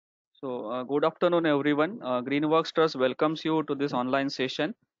Good afternoon, everyone. Greenworks Trust welcomes you to this online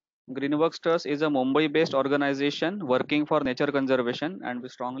session. Greenworks Trust is a Mumbai-based organization working for nature conservation, and we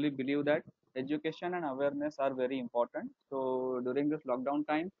strongly believe that education and awareness are very important. So, during this lockdown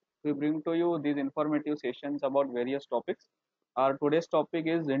time, we bring to you these informative sessions about various topics. Our today's topic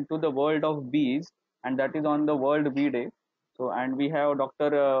is into the world of bees, and that is on the World Bee Day. And we have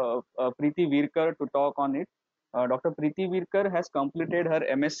Dr. Preeti Virkar to talk on it. Dr. Preeti Virkar has completed her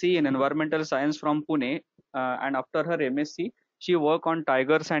MSc in Environmental Science from Pune, and after her MSc, she worked on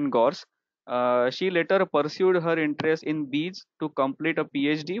tigers and gores. She later pursued her interest in bees to complete a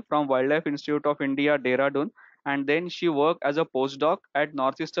PhD from Wildlife Institute of India, Dehradun, and then she worked as a postdoc at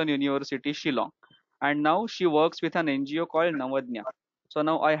Northeastern University, Shillong. And now she works with an NGO called Navadnya. So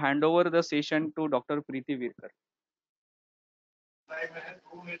now I hand over the session to Dr. Preeti Virkar.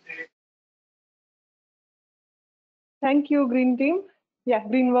 Thank you, Green Team. Yeah,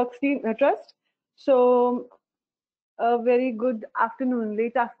 Greenworks Team Trust. So, a very good afternoon,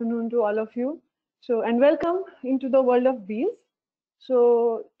 late afternoon to all of you. So, and welcome into the world of bees.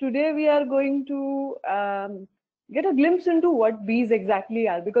 So, today we are going to get a glimpse into what bees exactly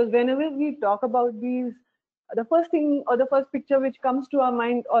are, because whenever we talk about bees, the first thing or the first picture which comes to our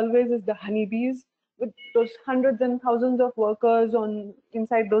mind always is the honeybees with those hundreds and thousands of workers on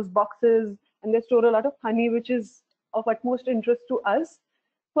inside those boxes, and they store a lot of honey, which is of utmost interest to us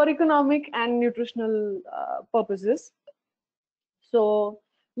for economic and nutritional purposes. So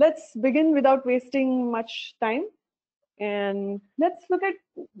let's begin without wasting much time, and let's look at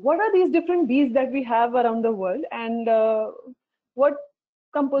what are these different bees that we have around the world, and what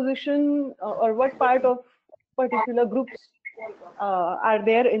composition or what part of particular groups are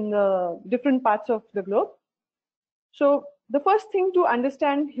there in the different parts of the globe. So the first thing to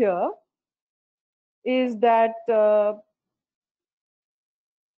understand here is that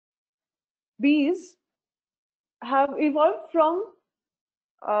bees have evolved from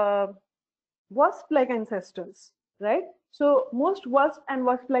wasp-like ancestors, right? So most wasp and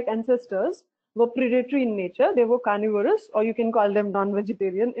wasp-like ancestors were predatory in nature. They were carnivorous, or you can call them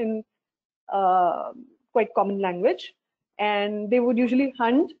non-vegetarian in quite common language. And they would usually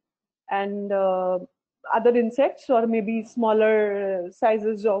hunt and other insects, or maybe smaller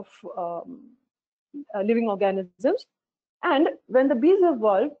sizes of living organisms. And when the bees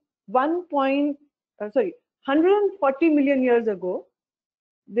evolved, 140 million years ago,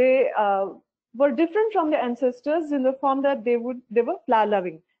 they were different from their ancestors in the form that they were flower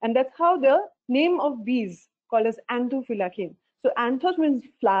loving, and that's how the name of bees called as anthophila came. So anthos means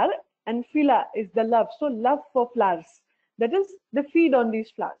flower, and phila is the love. So love for flowers. That is, they feed on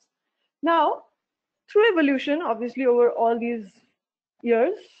these flowers. Now, through evolution, obviously over all these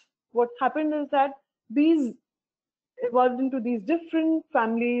years, what happened is that bees evolved into these different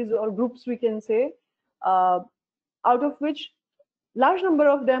families or groups, we can say, out of which large number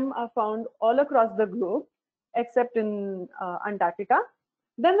of them are found all across the globe, except in Antarctica.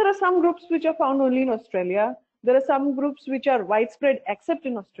 Then there are some groups which are found only in Australia. There are some groups which are widespread except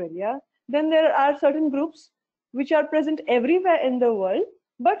in Australia. Then there are certain groups which are present everywhere in the world,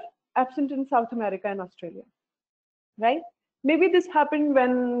 but absent in South America and Australia, right? Maybe this happened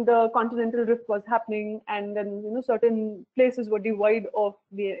when the continental drift was happening, and then certain places were devoid of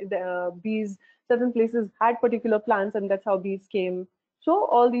the bees. Certain places had particular plants, and that's how bees came. So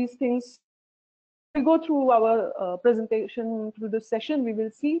all these things, we go through our presentation through this session, we will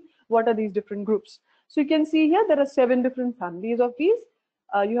see what are these different groups. So you can see here there are 7 different families of bees.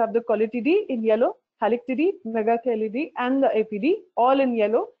 You have the Coletidae in yellow, Halictidae, Megachelidae, and the Apidae, all in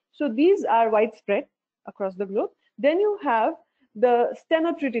yellow. So these are widespread across the globe. Then you have the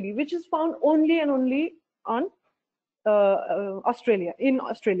Stenotritidae, which is found only and only on Australia, in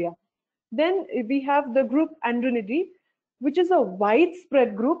Australia. Then we have the group Andronidae, which is a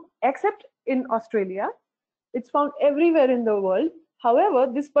widespread group except in Australia. It's found everywhere in the world. However,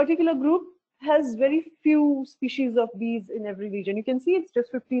 this particular group has very few species of bees in every region. You can see it's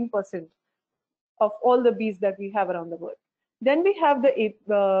just 15% of all the bees that we have around the world. Then we have the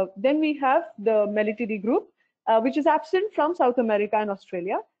Melitidae group, which is absent from South America and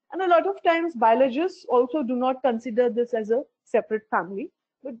Australia. And a lot of times biologists also do not consider this as a separate family.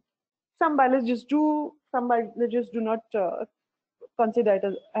 But some biologists do, some biologists do not consider it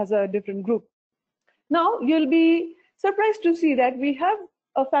as a different group. Now, you'll be surprised to see that we have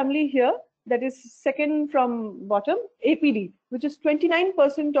a family here that is second from bottom, Apidae, which is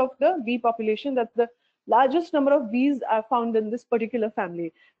 29% of the bee population. That's the largest number of bees are found in this particular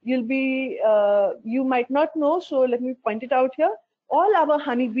family. You might not know, so let me point it out here. All our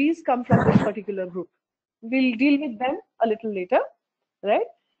honeybees come from this particular group. We'll deal with them a little later, right?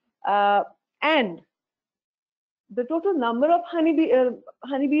 Uh, and the total number of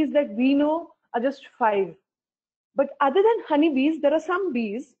honeybees that we know are just 5. But other than honeybees, there are some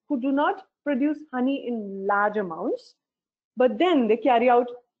bees who do not produce honey in large amounts, but then they carry out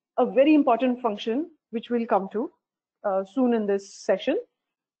a very important function, which we'll come to soon in this session.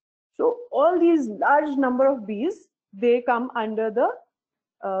 So all these large number of bees, they come under the,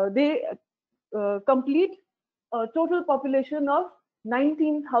 they complete a total population of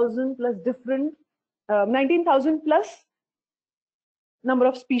 19,000 plus different, 19,000 plus number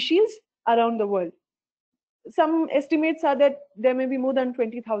of species around the world. Some estimates are that there may be more than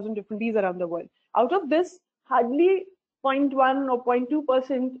 20,000 different bees around the world. Out of this, hardly 0.1 or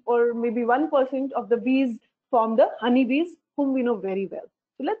 0.2% or maybe 1% of the bees form the honeybees, whom we know very well.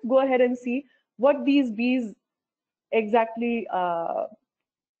 So let's go ahead and see what these bees exactly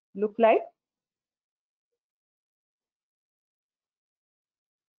look like.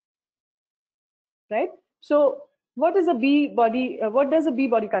 Right? So what is a bee body? What does a bee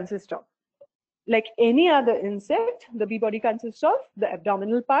body consist of? Like any other insect, the bee body consists of the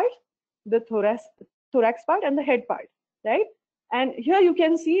abdominal part, the thorax part, and the head part, right? And here you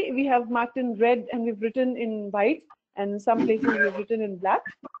can see we have marked in red and we've written in white, and some places we've written in black.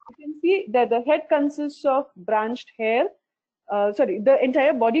 You can see that the head consists of branched hair. The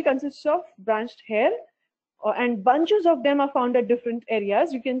entire body consists of branched hair, and bunches of them are found at different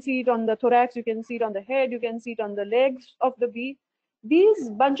areas. You can see it on the thorax, you can see it on the head, you can see it on the legs of the bee. These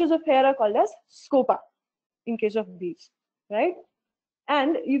bunches of hair are called as scopa in case of bees, right?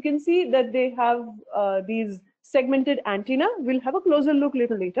 And you can see that they have these segmented antennae. We'll have a closer look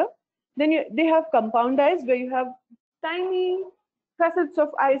little later. Then they have compound eyes, where you have tiny facets of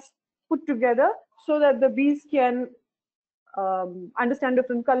eyes put together so that the bees can understand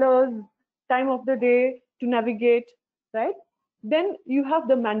different colors, time of the day to navigate, right? Then you have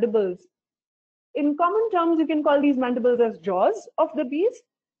the mandibles. In common terms, you can call these mandibles as jaws of the bees.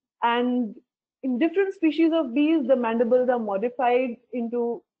 And in different species of bees, the mandibles are modified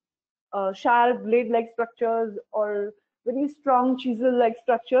into sharp blade-like structures or very strong chisel-like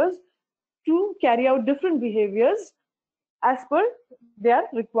structures to carry out different behaviors as per their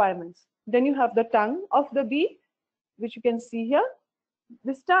requirements. Then you have the tongue of the bee, which you can see here.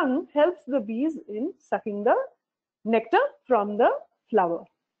 This tongue helps the bees in sucking the nectar from the flower.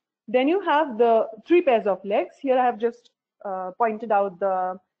 Then you have the 3 pairs of legs. Here I have just pointed out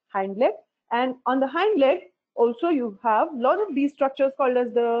the hind leg. And on the hind leg, also you have a lot of these structures called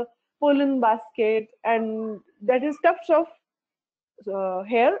as the pollen basket, and that is tufts of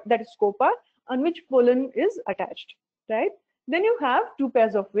hair, that is scopa, on which pollen is attached, right? Then you have 2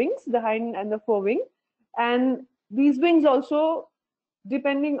 pairs of wings, the hind and the forewing, and these wings also, these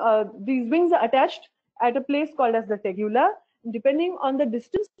wings are attached at a place called as the tegula. Depending on the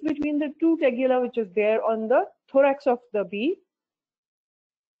distance between the 2 tegula which is there on the thorax of the bee,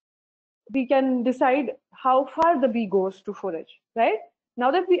 we can decide how far the bee goes to forage, right?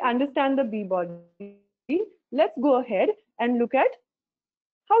 Now that we understand the bee body, let's go ahead and look at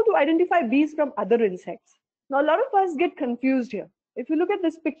how to identify bees from other insects. Now, a lot of us get confused here. If you look at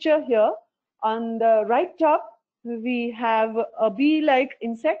this picture here, on the right top, we have a bee-like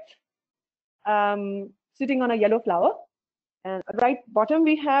insect sitting on a yellow flower. And right bottom,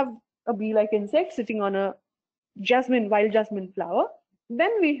 we have a bee-like insect sitting on a wild jasmine flower.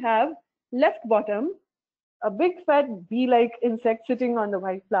 Then we have left bottom, a big fat bee-like insect sitting on the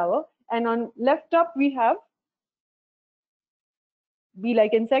white flower. And on left top, we have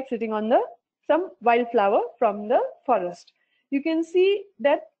bee-like insect sitting on some wildflower from the forest. You can see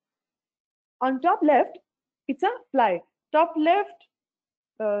that on top left, it's a fly. Top left,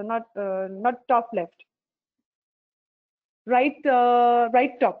 not top left. Right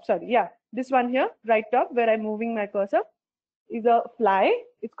top, sorry, yeah, this one here, right top, where I'm moving my cursor, is a fly.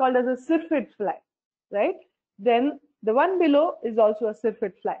 It's called as a syrphid fly, right? Then the one below is also a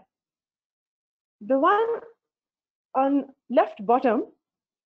syrphid fly. The one on left bottom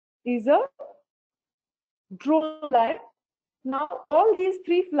is a drone fly. Now all these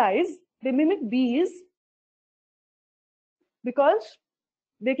 3 flies, they mimic bees because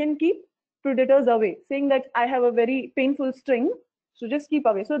they can keep predators away, saying that I have a very painful sting, so just keep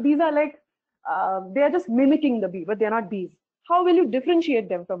away. So these are like, they are just mimicking the bee, but they are not bees. How will you differentiate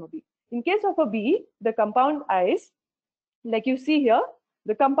them from a bee? In case of a bee, the compound eyes, like you see here,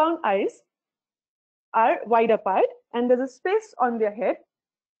 the compound eyes are wide apart and there's a space on their head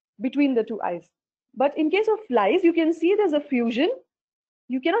between the 2 eyes. But in case of flies, you can see there's a fusion.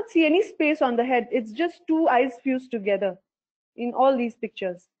 You cannot see any space on the head. It's just 2 eyes fused together in all these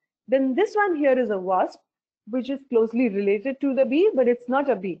pictures. Then this one here is a wasp, which is closely related to the bee, but it's not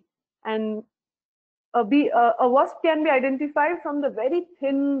a bee. And a wasp can be identified from the very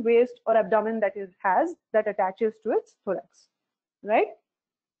thin waist or abdomen that it has that attaches to its thorax, right?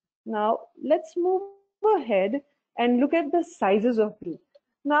 Now let's move ahead and look at the sizes of bees.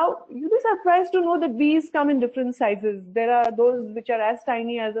 Now you'll be surprised to know that bees come in different sizes. There are those which are as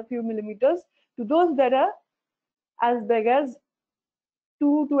tiny as a few millimeters to those that are as big as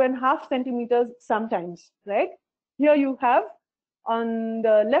 2.5 centimeters sometimes, right? Here you have on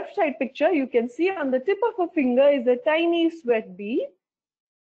the left side picture, you can see on the tip of a finger is a tiny sweat bee.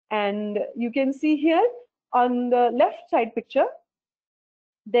 And you can see here on the left side picture,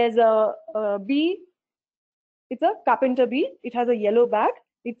 there's a bee. It's a carpenter bee. It has a yellow back.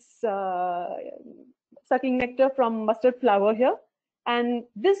 It's sucking nectar from mustard flower here. And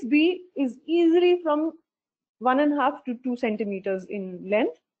this bee is easily from 1.5 to 2 centimeters in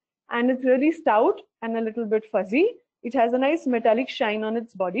length. And it's really stout and a little bit fuzzy. It has a nice metallic shine on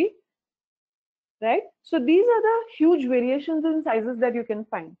its body, right? So these are the huge variations in sizes that you can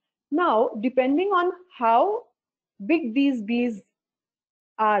find. Now, depending on how big these bees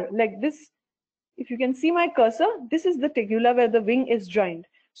are, like this, if you can see my cursor, this is the tegula where the wing is joined.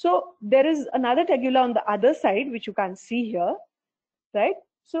 So there is another tegula on the other side, which you can't see here, right?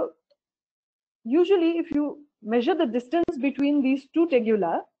 So usually if you measure the distance between these two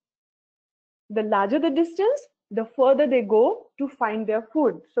tegula, the larger the distance, the further they go to find their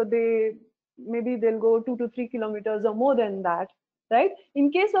food. So maybe they'll go 2 to 3 kilometers or more than that, right?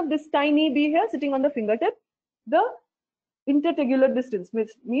 In case of this tiny bee here sitting on the fingertip, the intertegular distance, which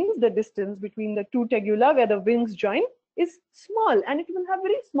means the distance between the two tegula where the wings join, is small, and it will have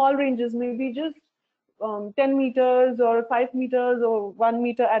very small ranges, maybe just 10 meters or 5 meters or 1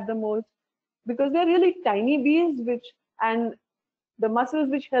 meter at the most, because they're really tiny bees, and the muscles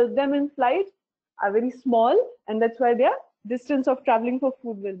which help them in flight are very small, and that's why their distance of traveling for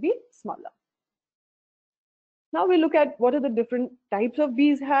food will be smaller. Now we look at what are the different types of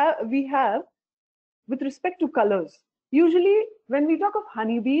bees we have with respect to colors. Usually when we talk of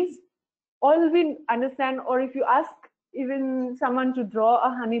honeybees, all we understand, or if you ask even someone to draw a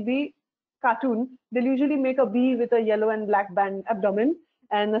honeybee cartoon, they'll usually make a bee with a yellow and black band abdomen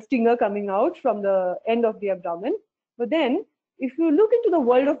and a stinger coming out from the end of the abdomen. But then if you look into the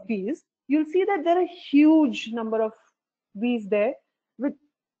world of bees, you'll see that there are a huge number of bees there with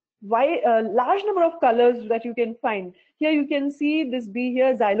a large number of colors that you can find. Here you can see this bee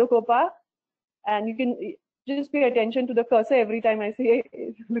here, Xylocopa, and you can just pay attention to the cursor every time I say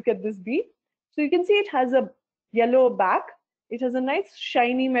look at this bee. So you can see it has a yellow back. It has a nice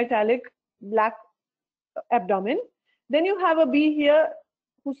shiny metallic black abdomen. Then you have a bee here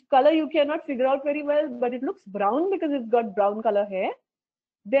whose color you cannot figure out very well, but it looks brown because it's got brown color hair.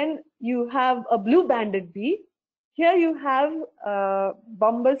 Then you have a blue banded bee. Here you have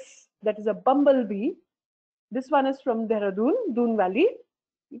bombus, that is a bumblebee. This one is from Dehradun, Doon Valley.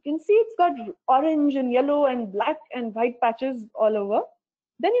 You can see it's got orange and yellow and black and white patches all over.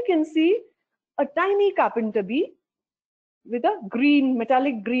 Then you can see a tiny carpenter bee with a green,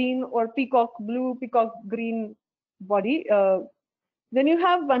 metallic green or peacock blue, peacock green body. Then you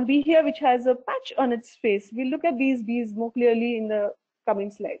have one bee here which has a patch on its face. We'll look at these bees more clearly in the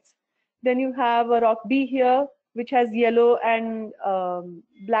coming slides. Then you have a rock bee here which has yellow and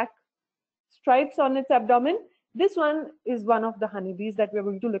black stripes on its abdomen. This one is one of the honeybees that we're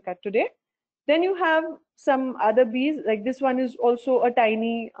going to look at today. Then you have some other bees, like this one is also a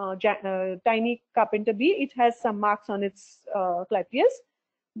tiny carpenter bee. It has some marks on its clypeus.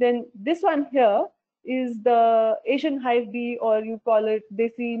 Then this one here is the Asian hive bee, or you call it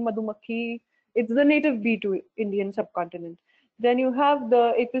Desi Madhumakhi. It's the native bee to Indian subcontinent. Then you have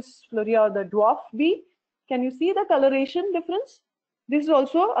the Apis florea, or the dwarf bee. Can you see the coloration difference? This is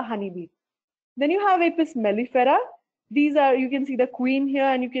also a honeybee. Then you have Apis mellifera. These are, you can see the queen here,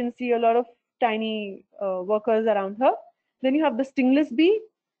 and you can see a lot of tiny workers around her. Then you have the stingless bee.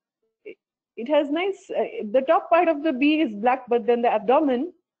 It has nice, the top part of the bee is black, but then the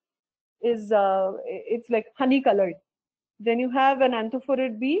abdomen is, it's like honey colored. Then you have an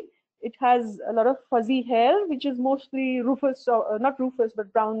anthophorid bee. It has a lot of fuzzy hair, which is mostly rufous, or not rufous,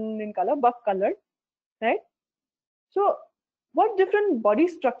 but brown in color, buff colored, right? So what different body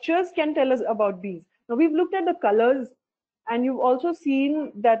structures can tell us about bees? Now we've looked at the colors, and you've also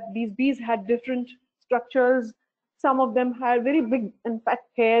seen that these bees had different structures. Some of them had very big and fat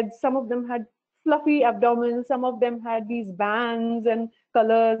heads, some of them had fluffy abdomens, some of them had these bands and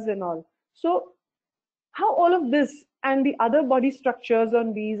colors and all. So how all of this and the other body structures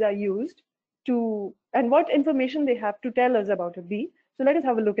on bees are used to, and what information they have to tell us about a bee. So let us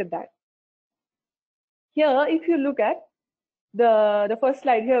have a look at that. Here, if you look at, the first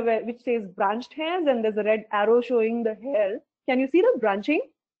slide here which says branched hairs, and there's a red arrow showing the hair. Can you see the branching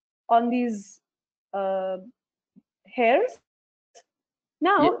on these uh, hairs?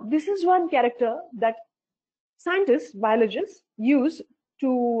 Now, Yeah. this is one character that scientists, biologists use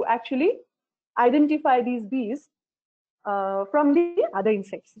to actually identify these bees from the other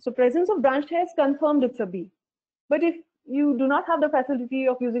insects. So presence of branched hairs confirmed it's a bee. But if you do not have the facility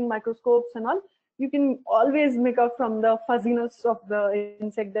of using microscopes and all, you can always make out from the fuzziness of the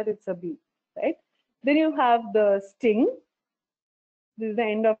insect that it's a bee, right? Then you have the sting. This is the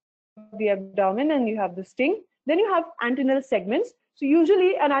end of the abdomen, and you have the sting. Then you have antennal segments. So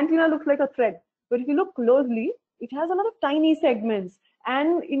usually an antenna looks like a thread, but if you look closely, it has a lot of tiny segments.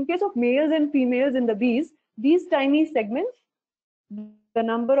 And in case of males and females in the bees, these tiny segments, the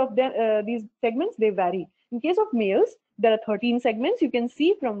number of them, these segments, they vary. In case of males, there are 13 segments. You can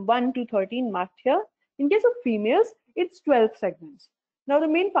see from 1 to 13 marked here. In case of females, it's 12 segments. Now, the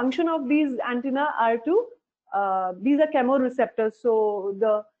main function of these antenna are to, these are chemoreceptors. So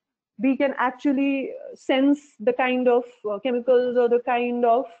the bee can actually sense the kind of chemicals or the kind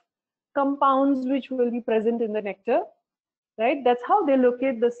of compounds which will be present in the nectar, right? That's how they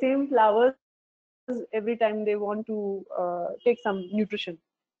locate the same flowers every time they want to take some nutrition.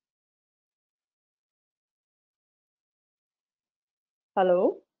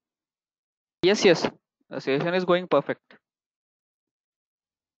 Hello? Yes, yes. The session is going perfect.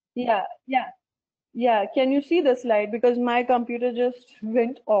 Yeah, yeah, yeah. Can you see the slide? Because my computer just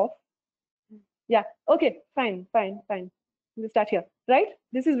went off. Yeah, okay, fine, fine, fine. We'll start here, right?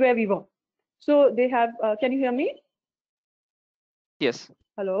 This is where we were. So they have, can you hear me? Yes.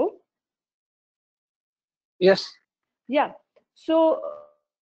 Hello? Yes. Yeah. So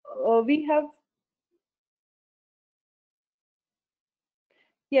we have,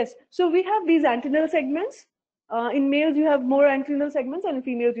 yes, so we have these antennal segments. In males, you have more antennal segments, and in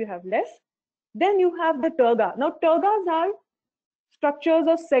females, you have less. Then you have the terga. Now, tergas are structures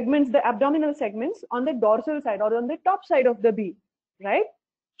or segments, the abdominal segments on the dorsal side or on the top side of the bee, right?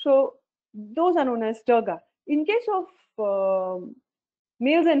 So those are known as terga. In case of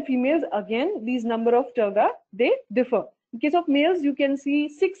males and females, again, these number of terga, they differ. In case of males, you can see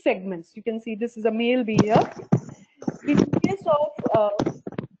 6 segments. You can see this is a male bee here. In case of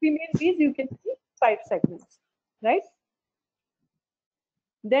female bees, you can see 5 segments, right?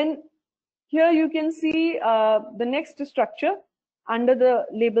 Then here you can see the next structure under the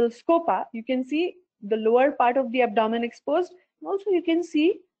label scopa. You can see the lower part of the abdomen exposed. Also, you can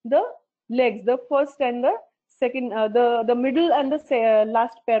see the legs, the first and the second, the middle and the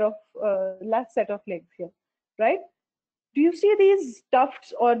last pair of last set of legs here, right? Do you see these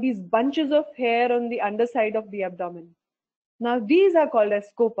tufts or these bunches of hair on the underside of the abdomen? Now, these are called as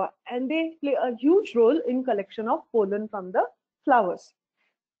scopa, and they play a huge role in collection of pollen from the flowers.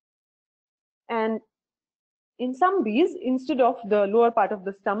 And in some bees, instead of the lower part of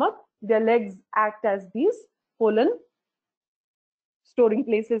the stomach, their legs act as these pollen storing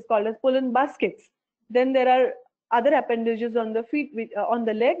places called as pollen baskets. Then there are other appendages on the feet, on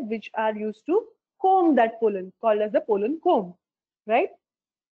the leg, which are used to comb that pollen, called as the pollen comb, right?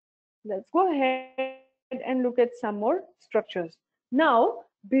 Let's go ahead and look at some more structures. Now,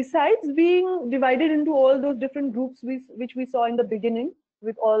 besides being divided into all those different groups which we saw in the beginning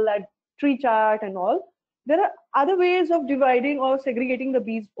with all that tree chart and all, there are other ways of dividing or segregating the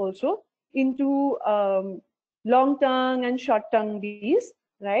bees also into long tongue and short tongue bees,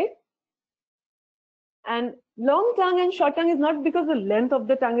 right? And long tongue and short tongue is not because the length of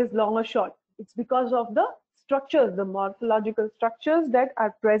the tongue is long or short. It's because of the structures, the morphological structures that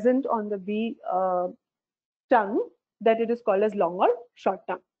are present on the bee tongue, that it is called as long or short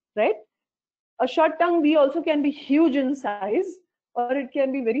tongue, right? A short tongue bee also can be huge in size, or it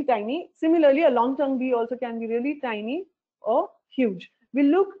can be very tiny. Similarly, a long tongue bee also can be really tiny or huge. We'll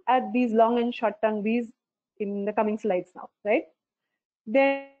look at these long and short tongue bees in the coming slides now, right?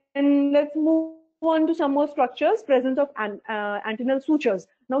 Then let's move on to some more structures, presence of antennal sutures.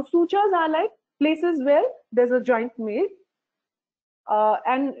 Now, sutures are like places where there's a joint made,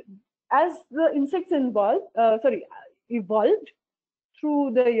 and as the insects evolved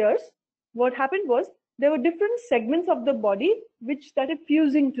through the years, what happened was there were different segments of the body which started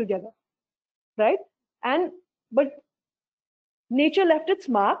fusing together, right? And but nature left its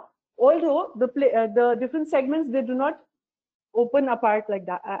mark, although the different segments, they do not open apart like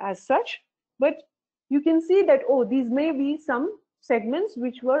that as such, but you can see that, oh, these may be some segments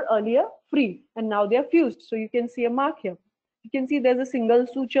which were earlier free and now they are fused. So you can see a mark here. You can see there's a single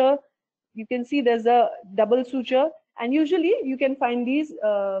suture, you can see there's a double suture, and usually you can find these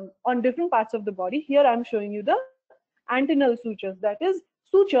on different parts of the body. Here I'm showing you the antennal sutures, that is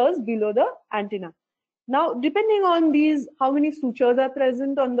sutures below the antenna. Now, depending on these, how many sutures are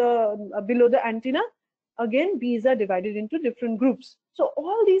present on the below the antenna, again, bees are divided into different groups. So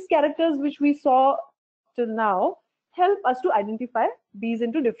all these characters which we saw till now help us to identify bees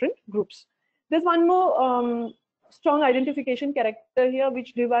into different groups. There's one more strong identification character here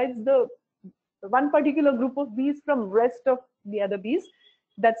which divides the one particular group of bees from rest of the other bees.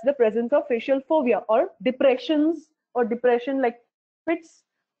 That's the presence of facial fovea or depressions or depression like pits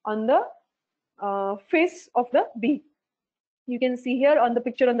on the face of the bee. You can see here on the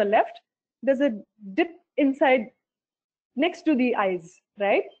picture on the left, there's a dip inside next to the eyes,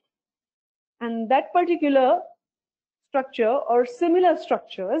 right? And that particular structure or similar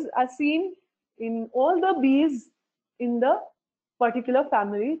structures are seen in all the bees in the particular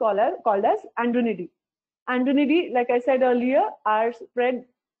family called as Andronidae. Andronidae, like I said earlier, are spread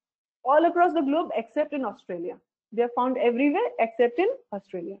all across the globe except in Australia. They are found everywhere except in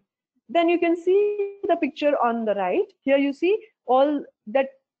Australia. Then you can see the picture on the right. Here you see all that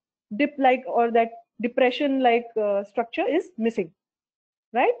dip-like or that depression-like structure is missing,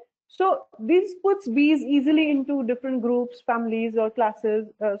 right? So this puts bees easily into different groups, families, or classes,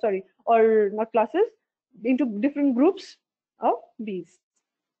 or not classes, into different groups of bees.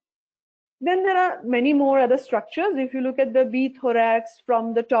 Then there are many more other structures. If you look at the bee thorax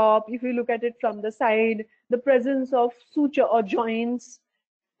from the top, if you look at it from the side, the presence of suture or joints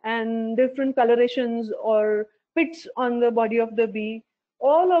and different colorations or pits on the body of the bee,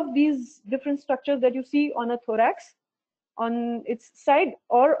 all of these different structures that you see on a thorax, on its side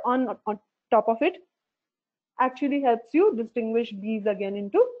or on top of it, actually helps you distinguish bees again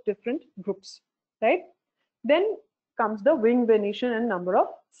into different groups, right? Then comes the wing venation and number of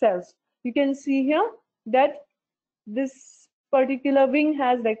cells. You can see here that this particular wing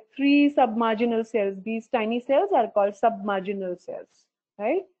has like 3 submarginal cells. These tiny cells are called submarginal cells,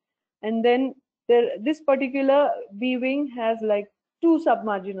 right? And then this particular bee wing has like 2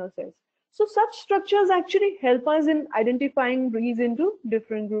 submarginal cells. So such structures actually help us in identifying bees into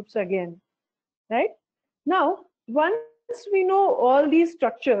different groups again, right? Now, once we know all these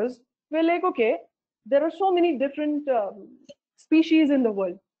structures, we're like, okay, there are so many different species in the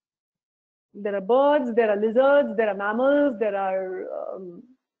world. There are birds, there are lizards, there are mammals, there are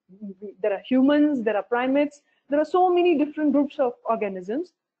humans, there are primates. There are so many different groups of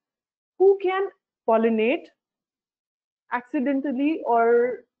organisms who can pollinate accidentally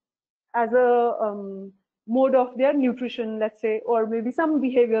or as a mode of their nutrition, let's say, or maybe some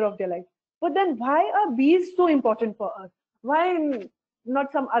behavior of their life. But then why are bees so important for us? Why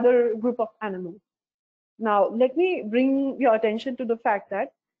not some other group of animals? Now, let me bring your attention to the fact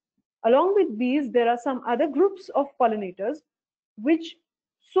that along with bees, there are some other groups of pollinators which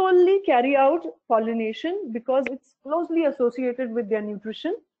solely carry out pollination because it's closely associated with their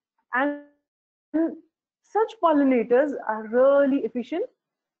nutrition. And such pollinators are really efficient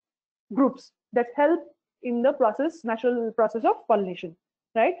groups that help in the process, natural process of pollination,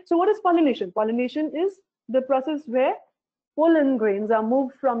 right? So what is pollination? Pollination is the process where pollen grains are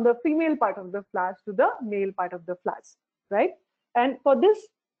moved from the female part of the flowers to the male part of the flowers, right? And for this,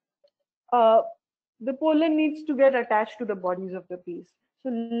 uh, the pollen needs to get attached to the bodies of the bees. So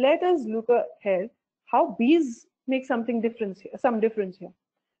let us look ahead how bees make something difference here, some difference here.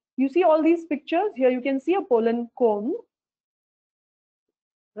 You see all these pictures here. You can see a pollen comb,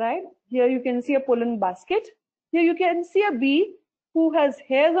 right? Here you can see a pollen basket. Here you can see a bee who has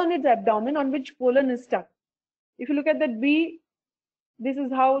hairs on its abdomen on which pollen is stuck. If you look at that bee, this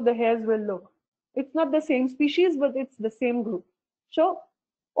is how the hairs will look. It's not the same species, but it's the same group. So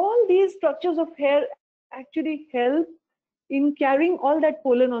all these structures of hair actually help in carrying all that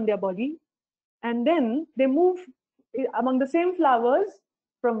pollen on their body, and then they move among the same flowers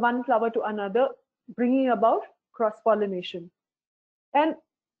from one flower to another, bringing about cross-pollination. And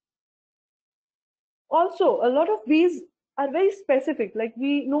also, a lot of bees are very specific. Like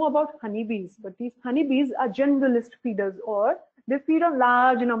we know about honeybees, but these honeybees are generalist feeders, or they feed on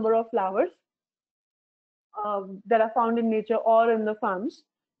large number of flowers that are found in nature or in the farms.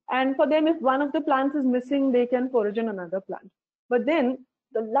 And for them, if one of the plants is missing, they can forage on another plant. But then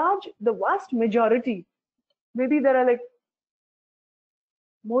the vast majority, maybe there are like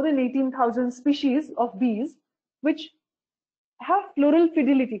more than 18,000 species of bees, which have floral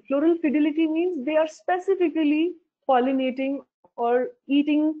fidelity. Floral fidelity means they are specifically pollinating or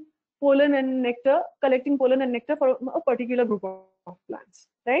eating pollen and nectar, collecting pollen and nectar for a particular group of plants,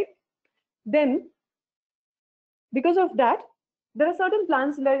 right? Then, because of that, there are certain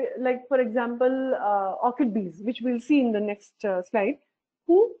plants like for example, orchid bees, which we'll see in the next slide,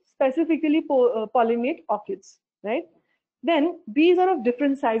 who specifically pollinate orchids. right? Then bees are of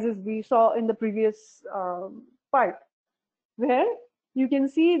different sizes. We saw in the previous part where you can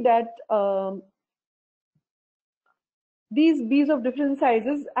see that these bees of different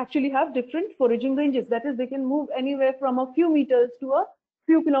sizes actually have different foraging ranges. That is, they can move anywhere from a few meters to a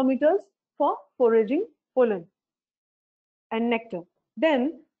few kilometers for foraging pollen and nectar.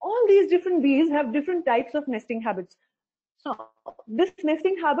 Then all these different bees have different types of nesting habits. Now, this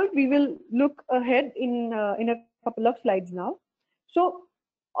nesting habit we will look ahead in a couple of slides now. So,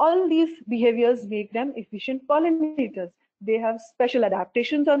 all these behaviors make them efficient pollinators. They have special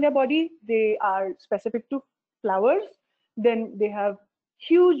adaptations on their body. They are specific to flowers. Then they have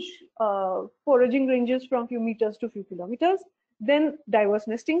huge foraging ranges from few meters to few kilometers. Then diverse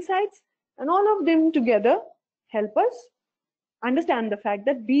nesting sites, and all of them together help us understand the fact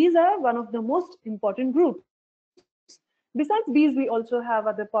that bees are one of the most important groups. Besides bees, we also have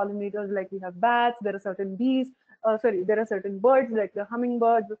other pollinators, like we have bats, there are certain bees, there are certain birds like the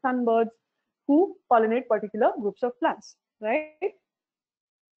hummingbirds, the sunbirds, who pollinate particular groups of plants, right?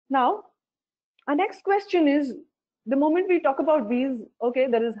 Now, our next question is, the moment we talk about bees, okay,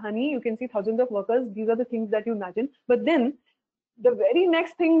 there is honey, you can see thousands of workers, these are the things that you imagine, but then the very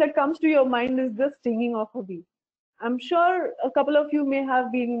next thing that comes to your mind is the stinging of a bee. I'm sure a couple of you may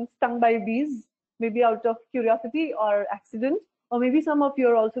have been stung by bees, maybe out of curiosity or accident, or maybe some of you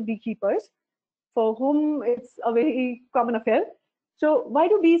are also beekeepers for whom it's a very common affair. So, why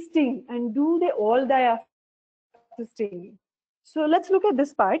do bees sting, and do they all die after stinging? So, let's look at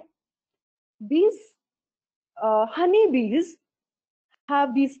this part. Bees, honey bees,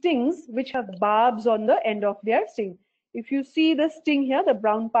 have these stings which have barbs on the end of their sting. If you see the sting here, the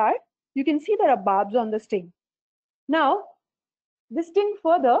brown part, you can see there are barbs on the sting. Now, this sting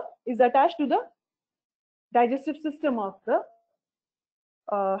further is attached to the digestive system of the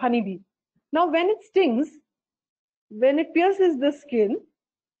honeybee. Now, when it stings, when it pierces the skin,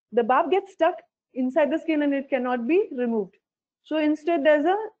 the barb gets stuck inside the skin and it cannot be removed. So instead,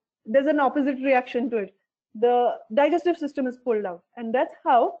 there's an opposite reaction to it. The digestive system is pulled out, and that's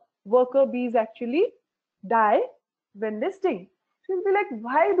how worker bees actually die when they sting. So you'll be like,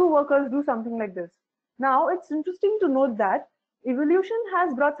 why do workers do something like this? Now, it's interesting to note that evolution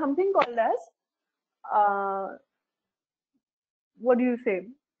has brought something called as uh, what do you say,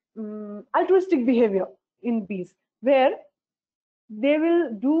 altruistic behavior in bees, where they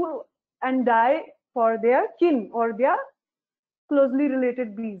will do and die for their kin or their closely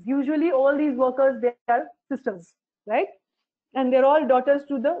related bees. Usually, all these workers, they are sisters, right? And they're all daughters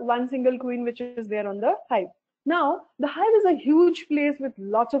to the one single queen which is there on the hive. Now, the hive is a huge place with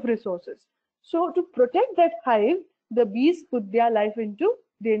lots of resources. So, to protect that hive, the bees put their life into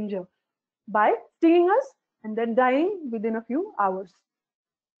danger by stinging us and then dying within a few hours.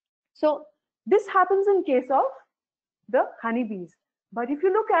 So, this happens in case of the honeybees. But if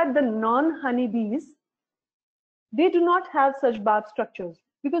you look at the non-honeybees, they do not have such barb structures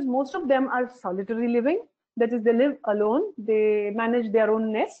because most of them are solitary living. That is, they live alone, they manage their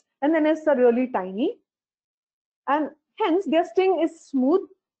own nests, and the nests are really tiny. And hence, their sting is smooth.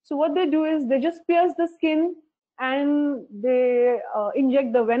 So, what they do is they just pierce the skin and they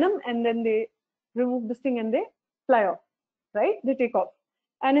inject the venom, and then they remove the sting and they fly off, right? They take off.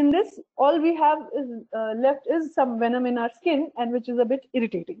 And in this, all we have is left is some venom in our skin, and which is a bit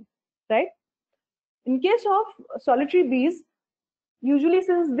irritating, right? In case of solitary bees, usually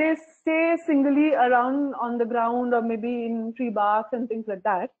since they stay singly around on the ground or maybe in tree barks and things like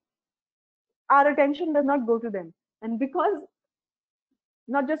that, our attention does not go to them. And because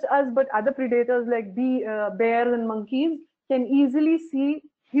not just us, but other predators like bears and monkeys can easily see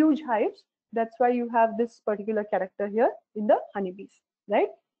huge hives, that's why you have this particular character here in the honeybees, right?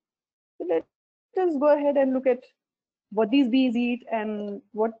 So let us go ahead and look at what these bees eat and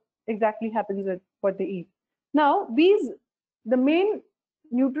what exactly happens with what they eat. Now, bees, the main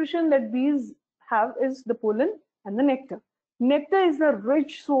nutrition that bees have is the pollen and the nectar. Nectar is a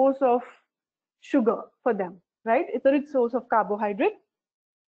rich source of sugar for them, right? It's a rich source of carbohydrate,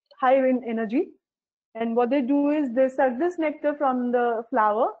 high in energy. And what they do is they suck this nectar from the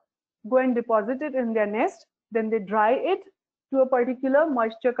flower, go and deposit it in their nest, then they dry it to a particular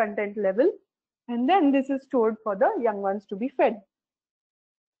moisture content level, and then this is stored for the young ones to be fed.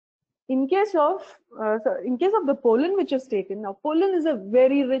 In case of the pollen which is taken, now pollen is a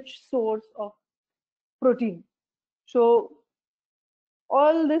very rich source of protein. So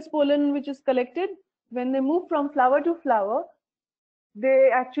all this pollen which is collected, when they move from flower to flower, they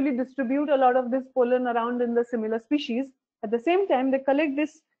actually distribute a lot of this pollen around in the similar species. At the same time, they collect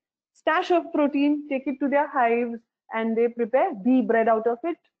this stash of protein, take it to their hives, and they prepare bee bread out of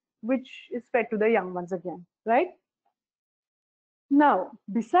it, which is fed to the young ones again, right? Now,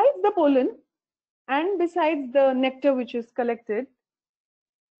 besides the pollen and besides the nectar which is collected,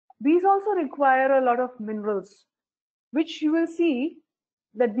 bees also require a lot of minerals, which you will see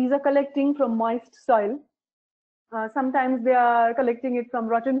that bees are collecting from moist soil. Sometimes they are collecting it from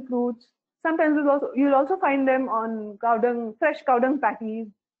rotten fruits. Sometimes you'll also find them on cow dung, fresh cow dung patties,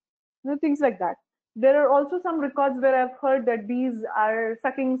 things like that. There are also some records where I've heard that bees are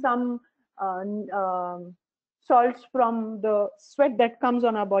sucking some uh, salts from the sweat that comes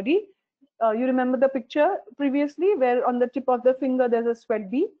on our body. You remember the picture previously where on the tip of the finger there's a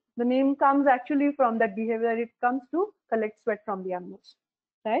sweat bee. The name comes actually from that behavior. It comes to collect sweat from the animals,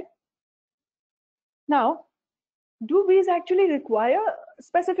 right? Now, do bees actually require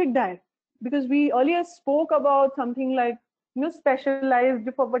specific diet? Because we earlier spoke about something like specialized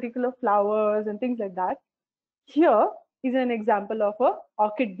for particular flowers and things like that. Here is an example of a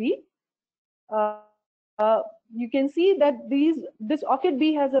orchid bee. You can see that this orchid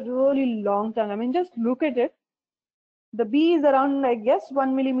bee has a really long tongue. I mean, just look at it. The bee is around, I guess,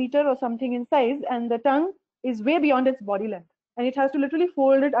 1 millimeter or something in size, and the tongue is way beyond its body length, and it has to literally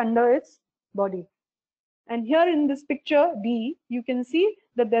fold it under its body. And here in this picture B, you can see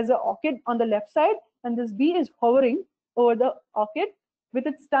that there's an orchid on the left side, and this bee is hovering over the orchid with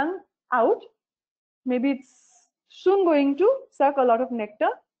its tongue out. Maybe it's soon going to suck a lot of nectar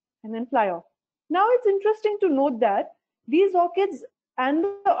and then fly off. Now it's interesting to note that these orchids and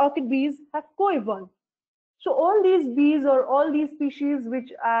the orchid bees have co-evolved. So all these bees or all these species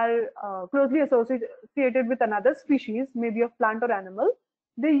which are closely associated with another species, maybe of plant or animal,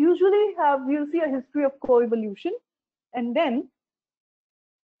 they usually have, you'll see a history of co-evolution, and then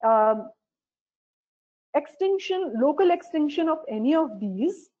um, local extinction of any of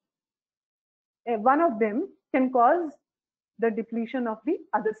these, one of them can cause the depletion of the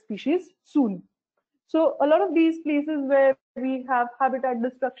other species soon. So a lot of these places where we have habitat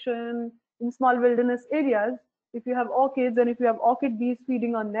destruction in small wilderness areas, if you have orchids and if you have orchid bees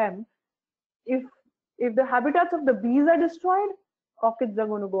feeding on them, if if the habitats of the bees are destroyed, orchids are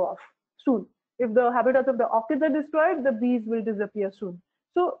going to go off soon. If the habitats of the orchids are destroyed, the bees will disappear soon.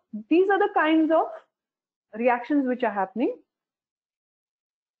 So these are the kinds of reactions which are happening,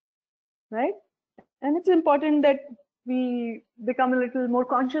 right? And it's important that we become a little more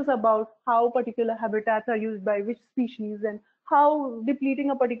conscious about how particular habitats are used by which species and how depleting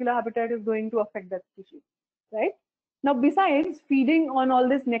a particular habitat is going to affect that species, right? Now, besides feeding on all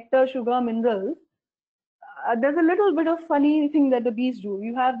this nectar, sugar, minerals, there's a little bit of funny thing that the bees do.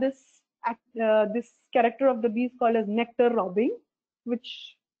 You have this character of the bees called as nectar robbing,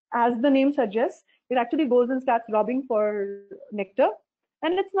 which, as the name suggests, it actually goes and starts robbing for nectar.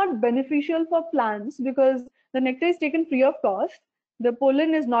 And it's not beneficial for plants because the nectar is taken free of cost. The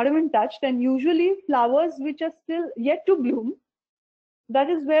pollen is not even touched, and usually flowers which are still yet to bloom, that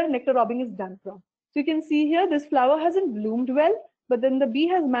is where nectar robbing is done from. So you can see here, this flower hasn't bloomed well, but then the bee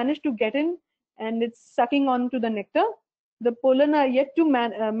has managed to get in and it's sucking on to the nectar. The pollen are yet to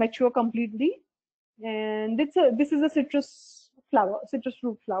mature completely. And this is a citrus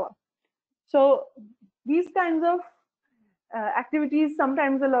fruit flower. So these kinds of activities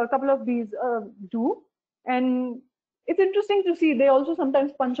sometimes a couple of bees do. And it's interesting to see they also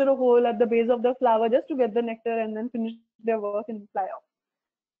sometimes puncture a hole at the base of the flower just to get the nectar and then finish their work and fly off.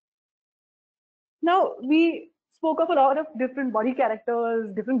 Now, we spoke of a lot of different body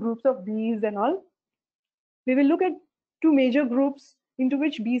characters, different groups of bees and all. We will look at two major groups into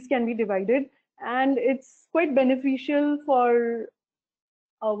which bees can be divided, and it's quite beneficial for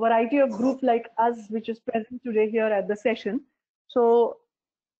a variety of groups like us, which is present today here at the session. So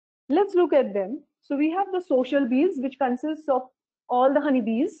let's look at them. So we have the social bees, which consists of all the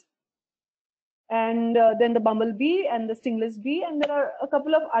honeybees, and then the bumblebee and the stingless bee, and there are a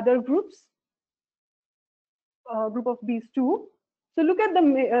couple of other groups group of bees too. So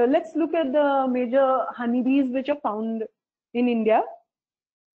let's look at the major honeybees which are found in India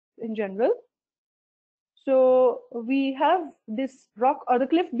in general. So we have this rock or the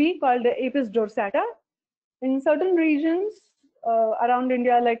cliff bee called the Apis dorsata. In certain regions around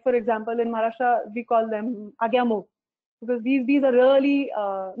India, like for example in Maharashtra, we call them agyamo, because these bees are really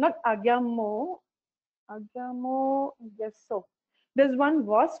not agyamo. Agyamo, yes, so there's one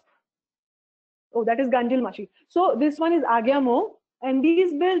wasp. Oh, that is Ganjil Mashi. So this one is Agyamo, and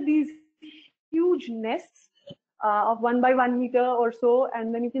these build these huge nests of 1 by 1 meter or so,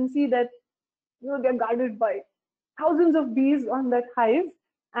 and then you can see that they're guarded by thousands of bees on that hive,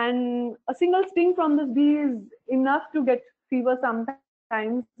 and a single sting from this bee is enough to get fever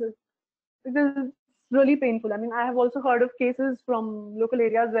sometimes because really painful. I mean, I have also heard of cases from local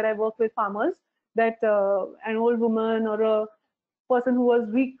areas where I work with farmers that an old woman or a person who was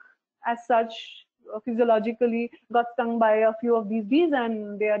weak as such physiologically got stung by a few of these bees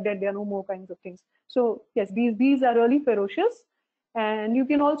and they are dead. There are no more kinds of things. So yes, these bees are really ferocious, and you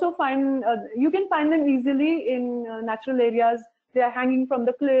can also find them easily in natural areas. They are hanging from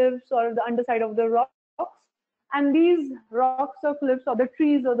the cliffs or the underside of the rocks, and these rocks or cliffs or the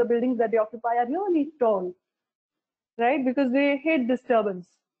trees or the buildings that they occupy are really tall, right? Because they hate disturbance.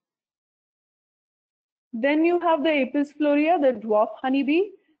 Then you have the Apis florea, the dwarf honeybee.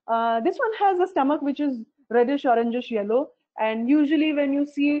 This one has a stomach which is reddish, orangish, yellow. And usually when you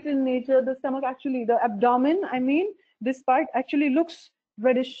see it in nature, the stomach actually, the abdomen, I mean, this part actually looks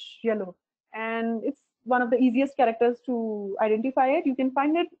reddish yellow. And it's one of the easiest characters to identify it. You can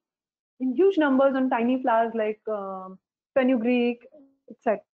find it in huge numbers on tiny flowers like fenugreek,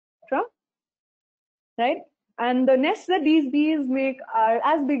 etc. Right? And the nests that these bees make are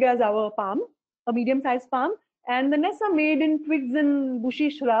as big as our palm, a medium-sized palm, and the nests are made in twigs and bushy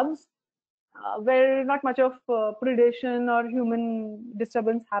shrubs where not much of predation or human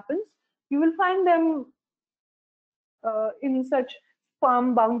disturbance happens. You will find them in such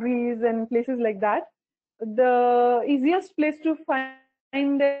farm boundaries and places like that. The easiest place to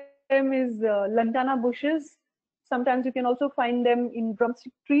find them is lantana bushes. Sometimes you can also find them in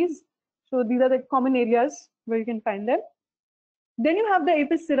drumstick trees. So these are the common areas where you can find them. Then you have the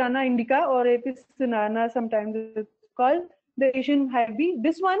Apis cerana indica, or Apis cerana, sometimes it's called the Asian hive bee.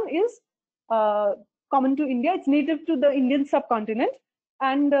 This one is uh, common to India. It's native to the Indian subcontinent,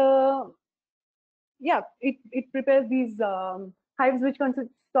 and yeah, it prepares these hives which consist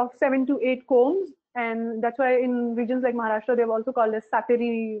of 7 to 8 combs, and that's why in regions like Maharashtra they've also called as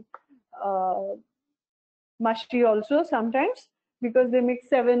sateri uh, mashi also sometimes, because they make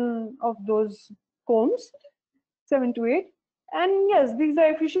 7 of those combs, 7 to 8. And yes, these are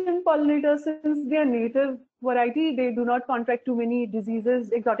efficient pollinators since they are native variety. They do not contract too many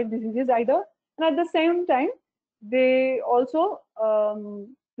diseases, exotic diseases either. And at the same time, they also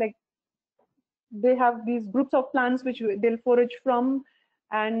like they have these groups of plants which they'll forage from,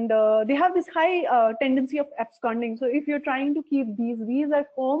 and they have this high tendency of absconding. So if you're trying to keep these bees at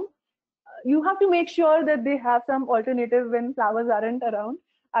home, you have to make sure that they have some alternative when flowers aren't around.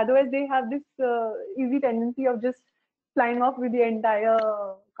 Otherwise, they have this easy tendency of just flying off with the entire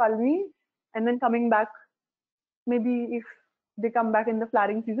colony and then coming back. Maybe if they come back in the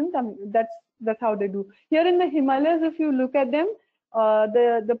flowering season, that's how they do. Here in the Himalayas, if you look at them,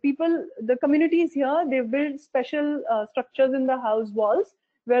 the people, the communities here, they build special structures in the house walls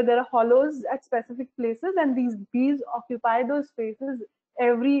where there are hollows at specific places, and these bees occupy those spaces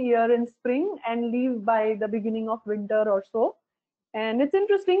every year in spring and leave by the beginning of winter or so. And it's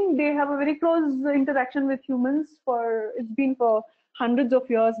interesting, they have a very close interaction with humans for it's been for hundreds of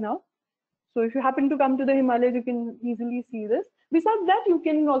years now. So if you happen to come to the Himalayas, you can easily see this. Besides that, you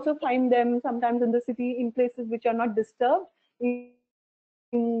can also find them sometimes in the city in places which are not disturbed,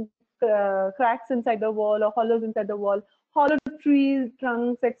 in cracks inside the wall or hollows inside the wall, hollow trees,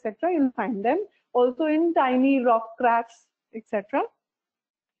 trunks, etc. You'll find them. Also in tiny rock cracks, etc.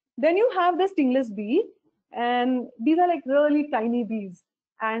 Then you have the stingless bee, and these are like really tiny bees,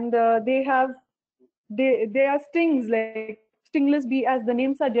 and they are stings like stingless bee, as the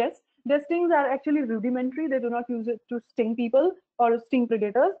name suggests. Their stings are actually rudimentary. They do not use it to sting people or sting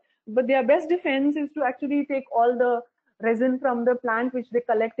predators, but their best defense is to actually take all the resin from the plant which they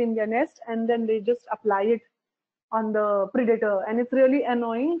collect in their nest, and then they just apply it on the predator, and it's really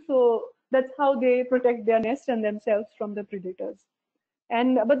annoying. So that's how they protect their nest and themselves from the predators.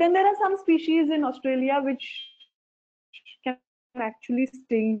 And but then there are some species in Australia which can actually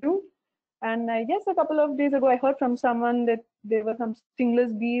sting you. And I guess a couple of days ago, I heard from someone that there were some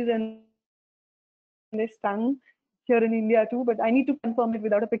stingless bees and they stung here in India too. But I need to confirm it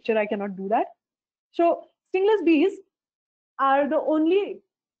without a picture. I cannot do that. So stingless bees are the only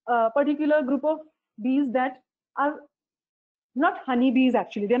particular group of bees that are not honeybees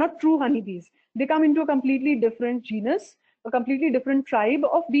actually. They're not true honeybees. They come into a completely different genus, a completely different tribe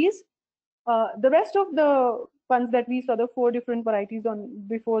of bees. The rest of the ones that we saw, the 4 different varieties on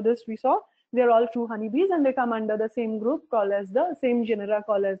before this we saw, they're all true honeybees and they come under the same group called as the same genera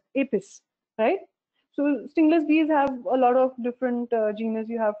called as Apis, right? So stingless bees have a lot of different genus.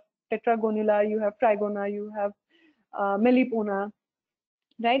 You have Tetragonilla, you have Trigona, you have Melipona,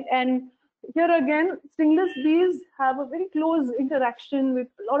 right? And here again, stingless bees have a very close interaction with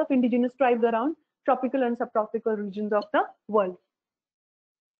a lot of indigenous tribes around tropical and subtropical regions of the world.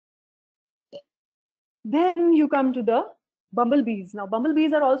 Then you come to the bumblebees. Now,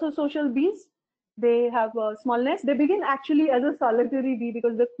 bumblebees are also social bees. They have a small nest. They begin actually as a solitary bee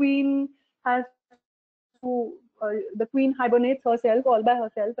because the queen has to, the queen hibernates herself all by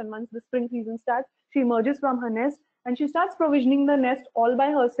herself. And once the spring season starts, she emerges from her nest and she starts provisioning the nest all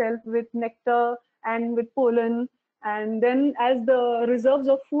by herself with nectar and with pollen. And then, as the reserves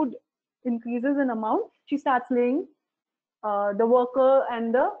of food increases in amount, she starts laying the worker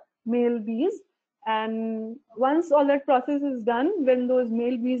and the male bees. And once all that process is done, when those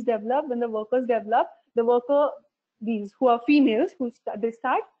male bees develop, when the workers develop, the worker bees, who are females, they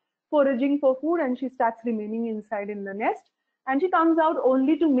start foraging for food, and she starts remaining inside in the nest. And she comes out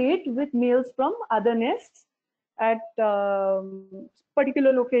only to mate with males from other nests at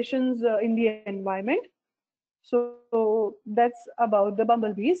particular locations in the environment. So that's about the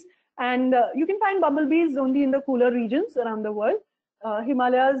bumblebees. And you can find bumblebees only in the cooler regions around the world.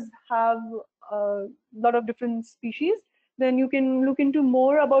 Himalayas have a lot of different species. Then you can look into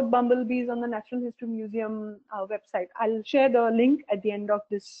more about bumblebees on the Natural History Museum website. I'll share the link at the end of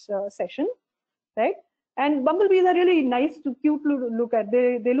this session, right? And bumblebees are really nice to cute to look at.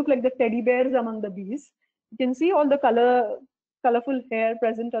 They look like the teddy bears among the bees. You can see all the colorful hair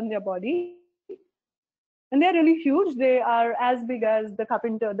present on their body. And they're really huge. They are as big as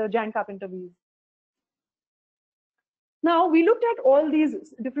the giant carpenter bees. Now, we looked at all these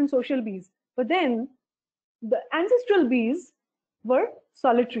different social bees, but then the ancestral bees were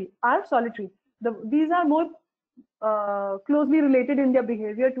solitary, are solitary. These are more closely related in their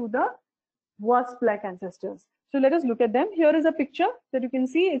behavior to the wasp-like ancestors. So let us look at them. Here is a picture that you can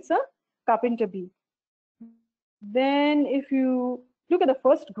see. It's a carpenter bee. Then if you look at the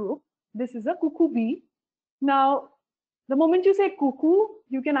first group, this is a cuckoo bee. Now, the moment you say cuckoo,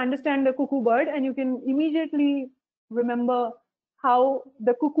 you can understand the cuckoo bird and you can immediately remember how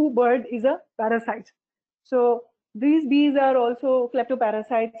the cuckoo bird is a parasite. So these bees are also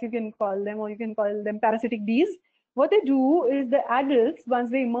kleptoparasites, you can call them, or you can call them parasitic bees. What they do is the adults,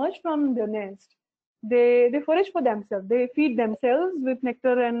 once they emerge from the nest, they forage for themselves. They feed themselves with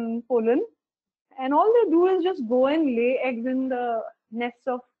nectar and pollen. And all they do is just go and lay eggs in the nests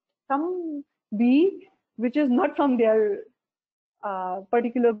of some bee, which is not from their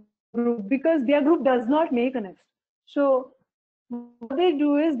particular group, because their group does not make a nest. So what they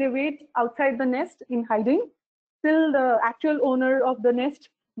do is they wait outside the nest in hiding till the actual owner of the nest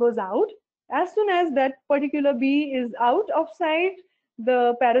goes out. As soon as that particular bee is out of sight,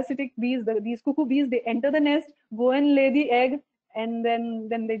 the parasitic bees, these cuckoo bees, they enter the nest, go and lay the egg, and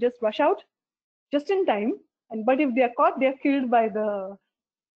then they just rush out just in time. And but if they are caught, they are killed by the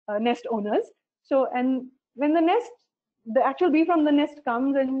nest owners. So, and when the actual bee from the nest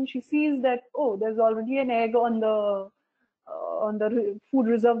comes and she sees that, oh, there's already an egg on the food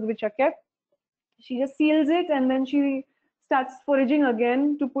reserves which are kept, she just seals it and then she starts foraging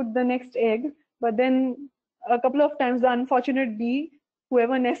again to put the next egg. But then a couple of times, the unfortunate bee,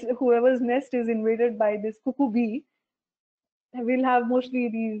 whoever's nest is invaded by this cuckoo bee, will have mostly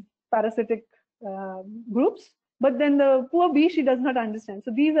these parasitic uh, groups. But then the poor bee, she does not understand.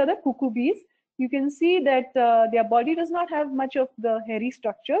 So these are the cuckoo bees. You can see that their body does not have much of the hairy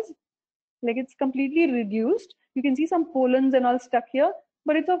structures. Like, it's completely reduced. You can see some pollens and all stuck here,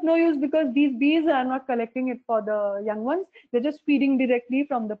 but it's of no use because these bees are not collecting it for the young ones. They're just feeding directly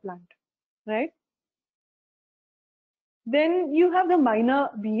from the plant, right? Then you have the minor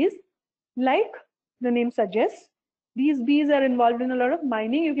bees. Like the name suggests, these bees are involved in a lot of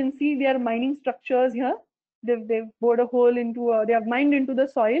mining. You can see their mining structures here. They've bored a hole into, they have mined into the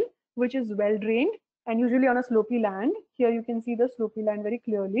soil, which is well drained and usually on a slopy land. Here you can see the slopy land very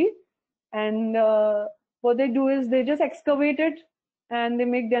clearly. And what they do is they just excavate it and they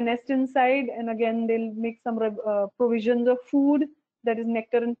make their nest inside. And again, they'll make some provisions of food, that is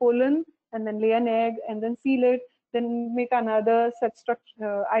nectar and pollen, and then lay an egg and then seal it, then make another such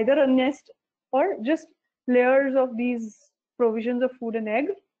structure, either a nest or just layers of these provisions of food and egg.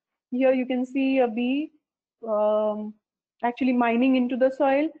 Here you can see a bee actually mining into the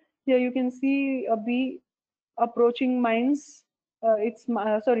soil. Here you can see a bee approaching mines, its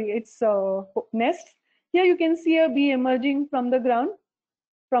nest. Here you can see a bee emerging from the ground,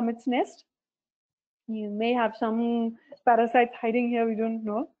 from its nest. You may have some parasites hiding here, we don't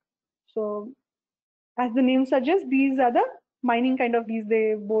know. So as the name suggests, these are the mining kind of bees.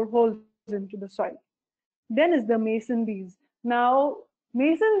 They bore holes into the soil. Then is the mason bees. Now,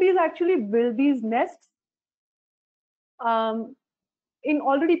 mason bees actually build these nests um, in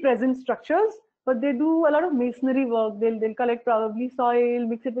already present structures, but they do a lot of masonry work. They'll collect probably soil,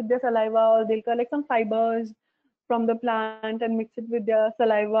 mix it with their saliva, or they'll collect some fibers from the plant and mix it with their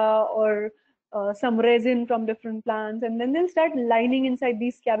saliva, or some resin from different plants, and then they'll start lining inside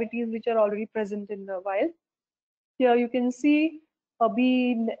these cavities which are already present in the wild. Here you can see a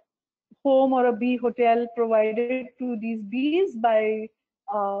bee home or a bee hotel provided to these bees by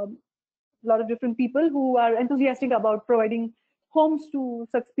a lot of different people who are enthusiastic about providing homes to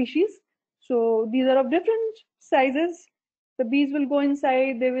such species. So these are of different sizes. The bees will go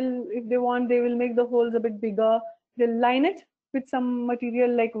inside. They will, if they want, they will make the holes a bit bigger. They'll line it with some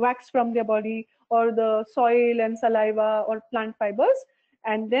material like wax from their body or the soil and saliva or plant fibers,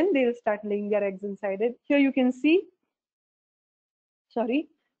 and then they'll start laying their eggs inside it. Here you can see, sorry,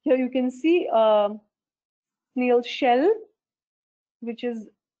 here you can see a snail shell, which is,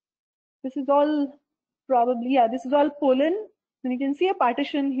 this is all probably, yeah, this is all pollen. Then you can see a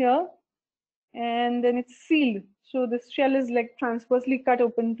partition here, and then it's sealed. So this shell is like transversely cut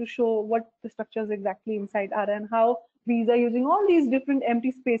open to show what the structures exactly inside are and how bees are using all these different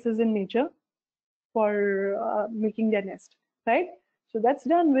empty spaces in nature for making their nest, right? So that's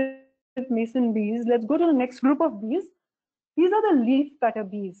done with mason bees. Let's go to the next group of bees. These are the leaf cutter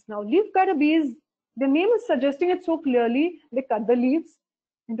bees. Now, leaf cutter bees, the name is suggesting it so clearly. They cut the leaves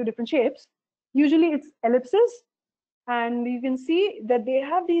into different shapes. Usually it's ellipses, and you can see that they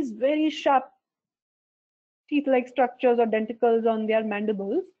have these very sharp teeth-like structures or denticles on their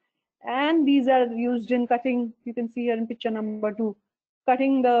mandibles, and these are used in cutting. You can see here in picture number 2,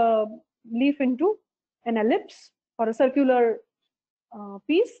 cutting the leaf into an ellipse or a circular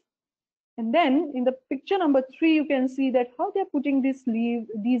piece. And then in the picture number 3, you can see that how they're putting these leaves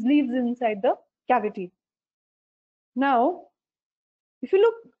inside the cavity. Now, if you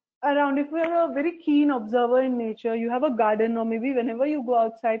look around, if you're a very keen observer in nature, you have a garden, or maybe whenever you go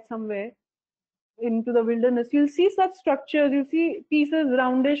outside somewhere into the wilderness, you'll see such structures. You'll see pieces,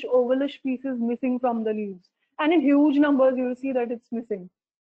 roundish, ovalish pieces missing from the leaves. And in huge numbers, you'll see that it's missing.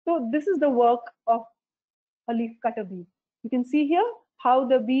 So this is the work of a leaf cutter bee. You can see here how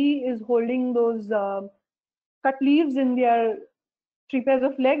the bee is holding those cut leaves in their 3 pairs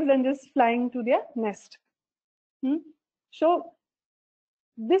of legs and just flying to their nest. So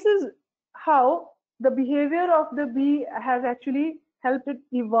this is how the behavior of the bee has actually helped it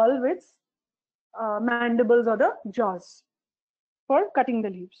evolve its mandibles or the jaws for cutting the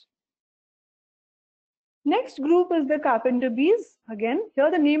leaves. Next group is the carpenter bees. Again, here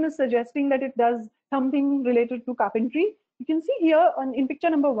the name is suggesting that it does something related to carpentry. You can see here in picture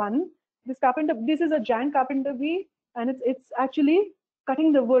number 1, this is a giant carpenter bee, and it's actually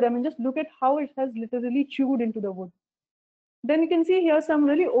cutting the wood. I mean, just look at how it has literally chewed into the wood. Then you can see here some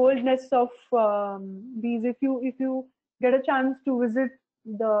really old nests of bees. If you get a chance to visit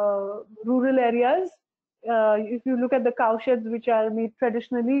the rural areas, if you look at the cow sheds which are made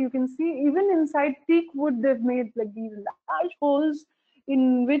traditionally, you can see even inside teak wood they've made like these large holes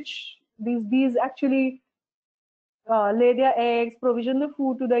in which these bees actually lay their eggs, provision the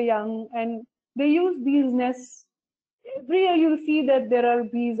food to the young, and they use these nests. Every year you'll see that there are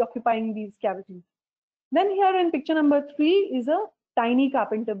bees occupying these cavities. Then here in picture number 3 is a tiny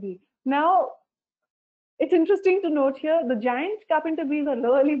carpenter bee. Now, it's interesting to note here, the giant carpenter bees are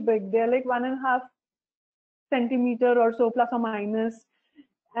really big. They're like 1.5 centimeter or so, plus or minus.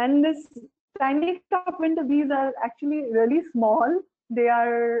 And this tiny carpenter bees are actually really small. They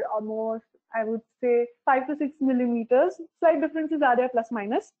are almost, I would say, 5 to 6 millimeters. Slight differences are there, plus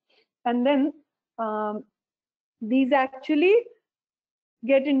minus. And then these actually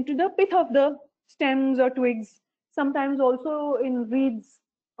get into the pith of the stems or twigs, sometimes also in reeds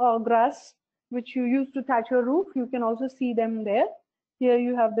or grass, which you use to thatch your roof. You can also see them there. Here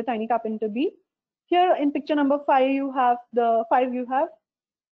you have the tiny carpenter bee. Here in picture number 5, you have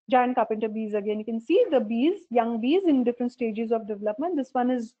giant carpenter bees. Again, you can see the bees, young bees in different stages of development. This one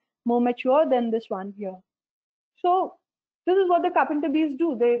is more mature than this one here. So this is what the carpenter bees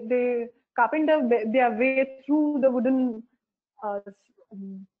do. They carpenter their way through the wooden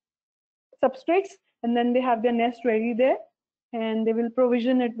substrates, and then they have their nest ready there, and they will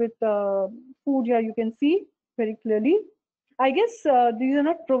provision it with food. Here you can see very clearly. I guess these are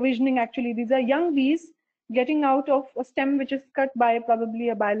not provisioning actually. These are young bees getting out of a stem which is cut by probably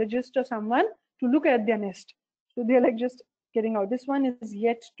a biologist or someone to look at their nest. So they're like just getting out. This one is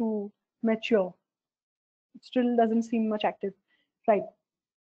yet to mature. It still doesn't seem much active, right?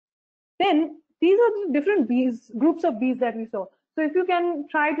 Then these are the different bees, groups of bees that we saw. So if you can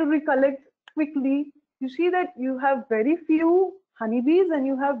try to recollect quickly, you see that you have very few honeybees and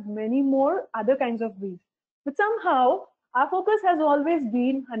you have many more other kinds of bees. But somehow our focus has always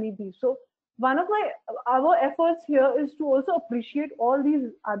been honeybees. So one of our efforts here is to also appreciate all these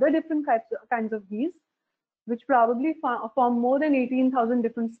other different kinds of bees. which probably form more than 18,000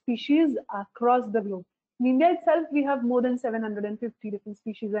 different species across the globe. In India itself, we have more than 750 different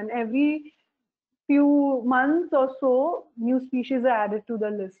species, and every few months or so, new species are added to the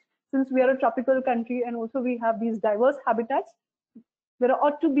list. Since we are a tropical country and also we have these diverse habitats, there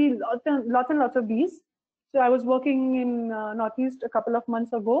ought to be lots of bees. So I was working in Northeast a couple of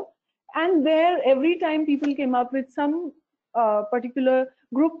months ago, and there every time people came up with some particular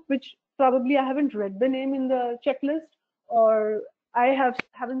group, which probably I haven't read the name in the checklist, or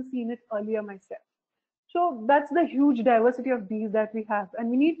haven't seen it earlier myself. So that's the huge diversity of bees that we have, and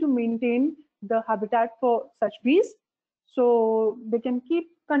we need to maintain the habitat for such bees so they can keep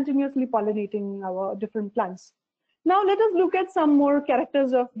continuously pollinating our different plants. Now let us look at some more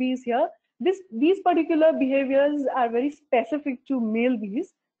characters of bees here. These particular behaviors are very specific to male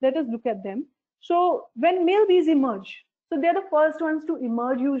bees. Let us look at them. So when male bees emerge, so they're the first ones to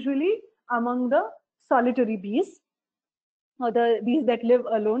emerge usually among the solitary bees, or the bees that live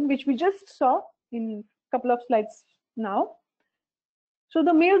alone, which we just saw in a couple of slides now. So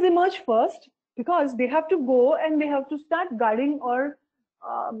the males emerge first because they have to go and they have to start guarding or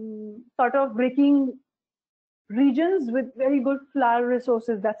sort of breaking regions with very good flower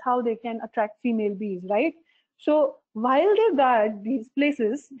resources. That's how they can attract female bees, right? So while they guard these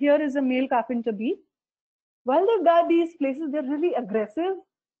places, here is a male carpenter bee. While they guard these places, they're really aggressive.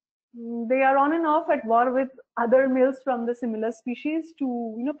 They are on and off at war with other males from the similar species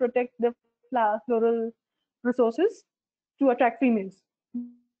to protect the floral resources to attract females.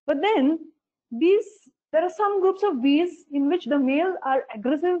 But then there are some groups of bees in which the males are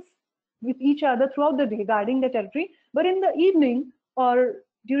aggressive with each other throughout the day, guarding the territory. But in the evening or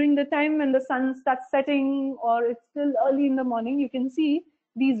during the time when the sun starts setting or it's still early in the morning, you can see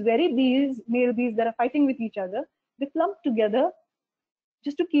these very bees, male bees that are fighting with each other, they clump together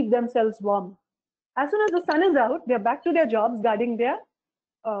just to keep themselves warm. As soon as the sun is out, they're back to their jobs guarding their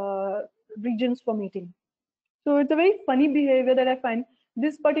uh, regions for mating. So it's a very funny behavior that I find.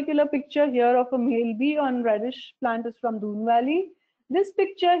 This particular picture here of a male bee on radish plant is from Doon Valley. This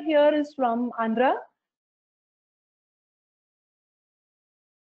picture here is from Andhra.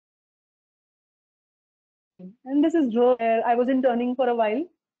 And this is where I was interning for a while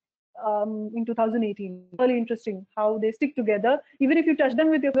in 2018. Really interesting how they stick together. Even if you touch them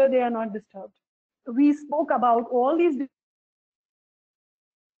with your finger, they are not disturbed. We spoke about all these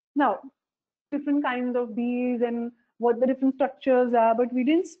now different kinds of bees and what the different structures are, but we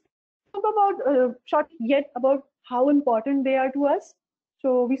didn't spoke about short yet about how important they are to us.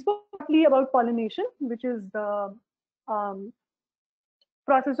 So we spoke shortly about pollination, which is the um,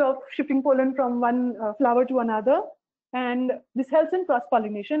 process of shifting pollen from one flower to another, and this helps in cross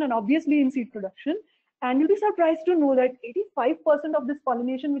pollination and obviously in seed production. And you'll be surprised to know that 85% of this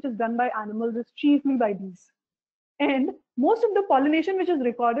pollination, which is done by animals, is chiefly by bees. And most of the pollination which is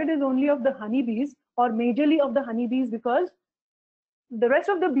recorded is only of the honeybees or majorly of the honeybees, because the rest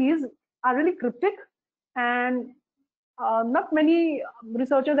of the bees are really cryptic, and not many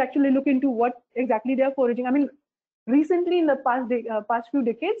researchers actually look into what exactly they are foraging. I mean, recently in the past few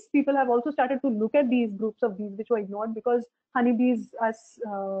decades, people have also started to look at these groups of bees which were ignored because honeybees are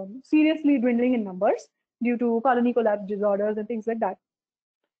seriously dwindling in numbers due to colony collapse disorders and things like that.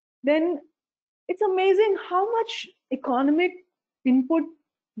 Then it's amazing how much economic input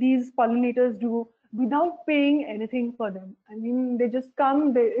these pollinators do without paying anything for them. I mean, they just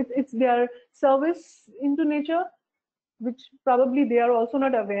come, it's their service into nature, which probably they are also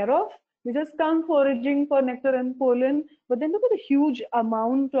not aware of. They just come foraging for nectar and pollen, but then look at the huge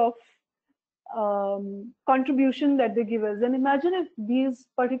amount of contribution that they give us. And imagine if these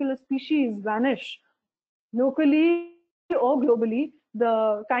particular species vanish locally or globally,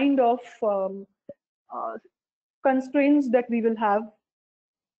 the kind of uh, constraints that we will have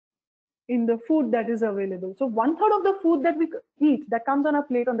in the food that is available. So 1/3 of the food that we eat that comes on a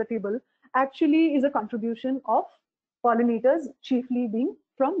plate on the table actually is a contribution of pollinators, chiefly being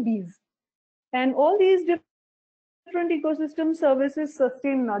from bees. And all these different ecosystem services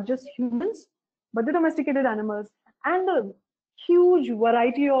sustain not just humans, but the domesticated animals and a huge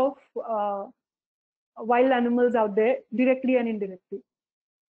variety of wild animals out there, directly and indirectly,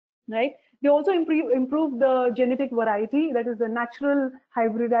 right? They also improve the genetic variety, that is the natural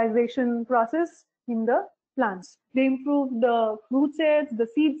hybridization process in the plants. They improve the fruit sets, the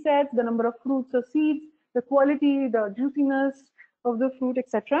seed sets, the number of fruits or seeds, the quality, the juiciness of the fruit,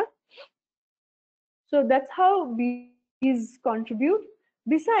 etc. So that's how bees contribute.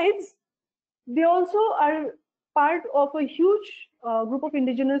 Besides, they also are part of a huge group of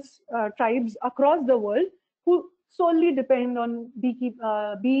indigenous tribes across the world who solely depend on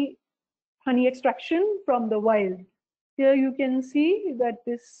bee honey extraction from the wild. Here you can see that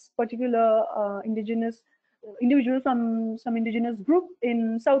this particular indigenous individual from some indigenous group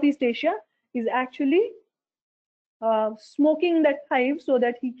in Southeast Asia is actually smoking that hive so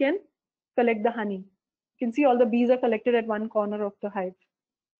that he can collect the honey. You can see all the bees are collected at one corner of the hive.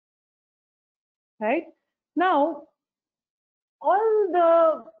 Right? Now, all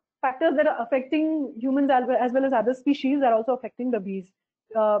the factors that are affecting humans as well as other species are also affecting the bees,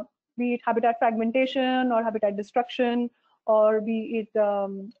 uh, be it habitat fragmentation or habitat destruction, or be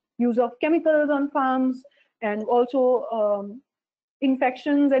it use of chemicals on farms, and also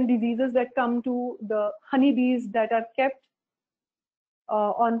infections and diseases that come to the honeybees that are kept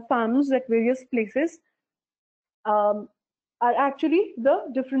on farms at various places. Um, are actually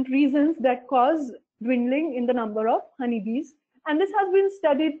the different reasons that cause dwindling in the number of honeybees. And this has been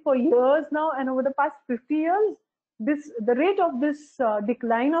studied for years now, and over the past 50 years, the rate of this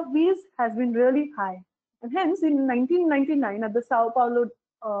decline of bees has been really high. And hence, in 1999, at the Sao Paulo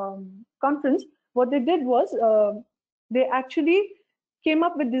conference, what they did was they actually came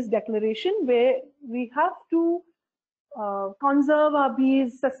up with this declaration where we have to conserve our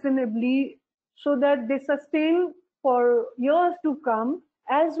bees sustainably so that they sustain for years to come,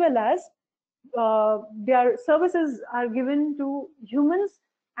 as well as their services are given to humans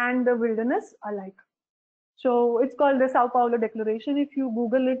and the wilderness alike. So it's called the Sao Paulo Declaration. If you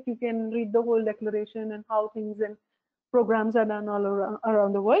Google it, you can read the whole declaration and how things and programs are done all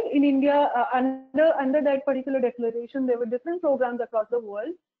around the world. In India, under that particular declaration, there were different programs across the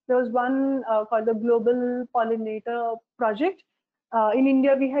world. There was one called the Global Pollinator Project. In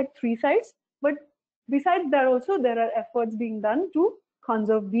India, we had 3 sites, but besides that, also there are efforts being done to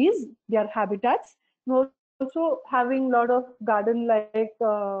conserve bees, their habitats, and also having a lot of garden-like,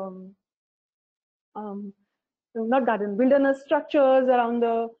 um, not garden, wilderness structures around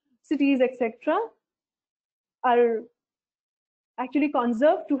the cities, etc., are actually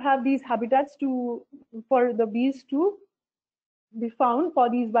conserved to have these habitats to for the bees to be found, for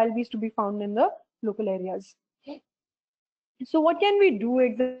these wild bees to be found in the local areas. So what can we do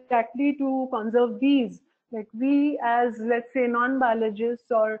exactly to conserve bees? Like, we as, let's say,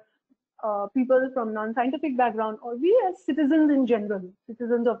 non-biologists, or people from non-scientific background, or we as citizens in general,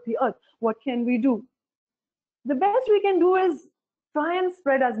 citizens of the earth, what can we do? The best we can do is try and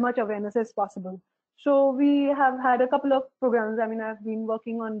spread as much awareness as possible. So we have had a couple of programs. I mean, I've been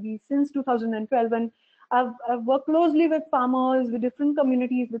working on these since 2012, and I've worked closely with farmers, with different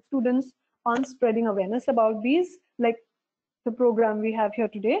communities, with students on spreading awareness about bees, like the program we have here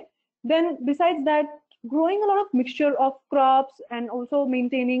today. Then besides that, growing a lot of mixture of crops and also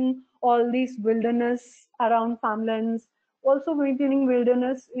maintaining all these wilderness around farmlands, also maintaining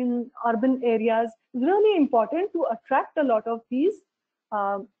wilderness in urban areas is really important to attract a lot of these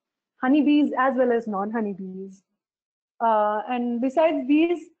um, honeybees as well as non-honeybees. And besides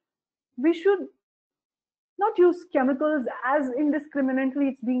these, we should not use chemicals as indiscriminately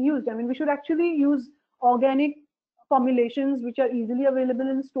it's being used. I mean, we should actually use organic formulations which are easily available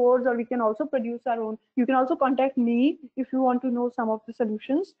in stores, or we can also produce our own. You can also contact me if you want to know some of the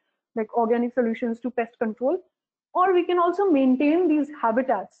solutions, like organic solutions to pest control. Or we can also maintain these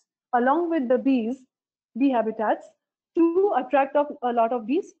habitats along with the bees, bee habitats, to attract a lot of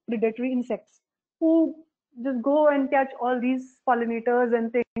these predatory insects who just go and catch all these pollinators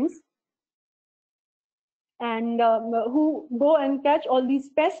and things, and who go and catch all these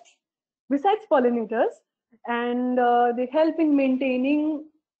pests besides pollinators, and they help in maintaining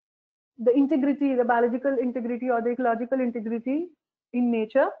the integrity, the biological integrity or the ecological integrity in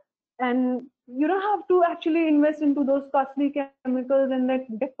nature. And you don't have to actually invest into those costly chemicals and then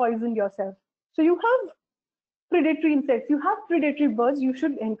get poisoned yourself. So you have predatory insects, you have predatory birds, you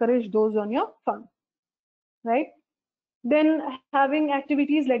should encourage those on your farm, right? Then having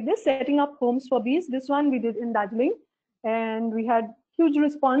activities like this, setting up homes for bees. This one we did in Darjeeling, and we had huge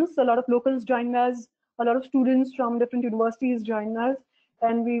response. A lot of locals joined us, a lot of students from different universities joined us,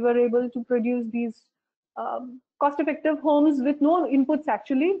 and we were able to produce these cost-effective homes with no inputs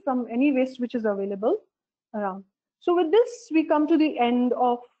actually from any waste which is available around. So with this, we come to the end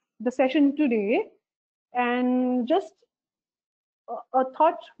of the session today, and just a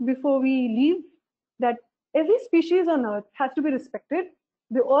thought before we leave, that every species on earth has to be respected.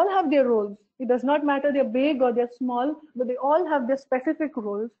 They all have their roles. It does not matter they're big or they're small, but they all have their specific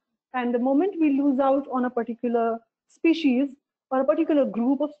roles. And the moment we lose out on a particular species or a particular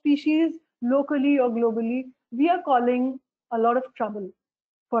group of species, locally or globally, we are calling a lot of trouble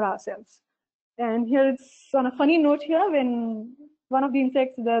for ourselves. And here it's on a funny note here, when one of the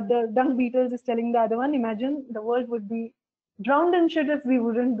insects, the dung beetles, is telling the other one, imagine the world would be drowned in shit if we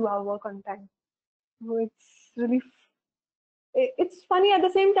wouldn't do our work on time. So it's really, it's funny at the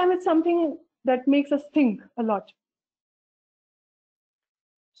same time. It's something that makes us think a lot.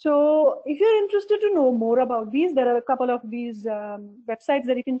 So if you're interested to know more about these, there are a couple of these websites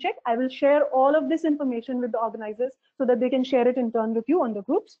that you can check. I will share all of this information with the organizers so that they can share it in turn with you on the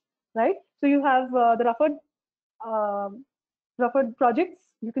groups, right? So you have the um, Rufford projects.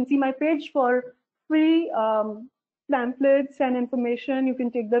 You can see my page for free pamphlets and information. You can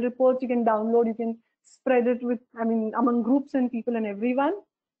take the reports, you can download, you can spread it with, I mean, among groups and people and everyone.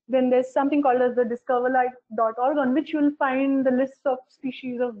 Then there's something called as the discoverlife.org, on which you'll find the list of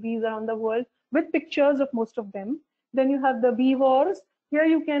species of bees around the world with pictures of most of them. Then you have the bee wars. Here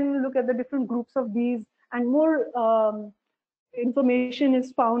you can look at the different groups of bees, and more information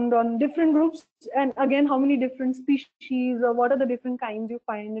is found on different groups, and again how many different species or what are the different kinds you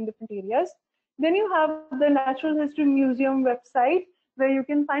find in different areas. Then you have the Natural History Museum website, where you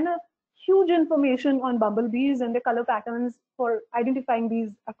can find a huge information on bumblebees and the color patterns for identifying bees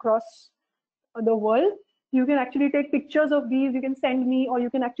across the world. You can actually take pictures of these, you can send me, or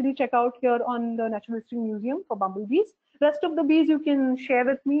you can actually check out here on the Natural History Museum for bumblebees. Rest of the bees you can share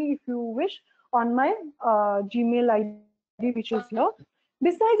with me if you wish on my Gmail ID, which is here.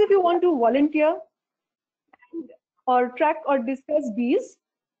 Besides, if you want to volunteer or track or discuss bees,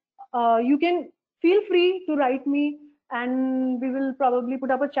 you can feel free to write me, and we will probably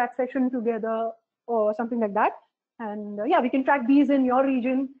put up a chat session together or something like that. And yeah, we can track bees in your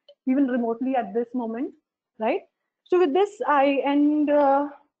region, even remotely at this moment, right? So with this, I end the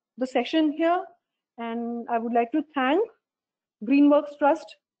session here, and I would like to thank Greenworks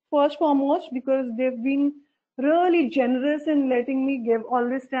Trust first foremost, because they've been really generous in letting me give all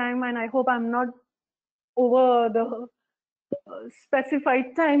this time, and I hope I'm not over the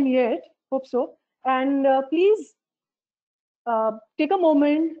specified time yet. Hope so. And please take a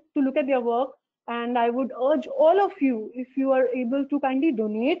moment to look at their work. And I would urge all of you, if you are able to kindly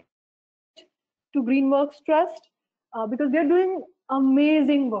donate to Greenworks Trust, because they're doing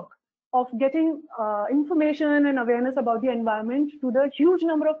amazing work of getting information and awareness about the environment to the huge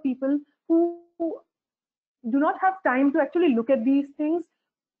number of people who do not have time to actually look at these things.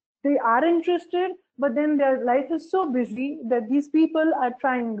 They are interested, but then their life is so busy that these people are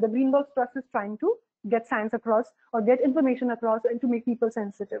trying, the Greenbox Trust is trying to get science across or get information across and to make people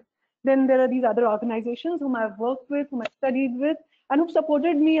sensitive. Then there are these other organizations whom I've worked with, whom I've studied with, and who've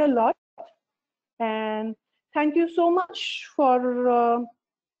supported me a lot. And thank you so much for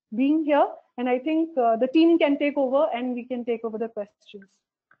being here. And I think the team can take over and we can take over the questions.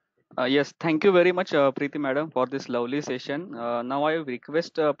 Yes, thank you very much, Preeti madam, for this lovely session. Now I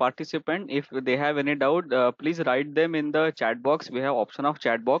request participant, if they have any doubt, please write them in the chat box. We have option of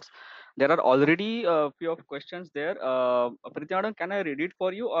chat box. There are already a few of questions there. Preeti madam, can I read it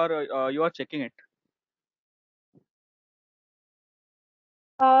for you, or you are checking it?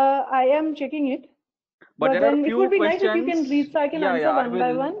 I am checking it, But but there are then it few would be nice if you can questions. read so I can Yeah, answer yeah, I one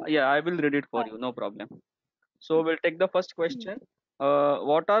by will. one. Yeah, I will read it for you. No problem. So we'll take the first question.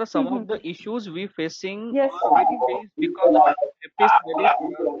 What are some of the issues we facing Yes. or will face because of apis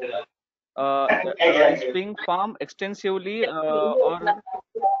mellifera is being farmed extensively, or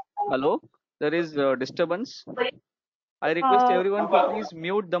hello, there is disturbance. I request Uh, everyone to please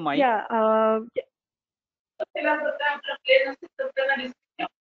mute the mic. yeah.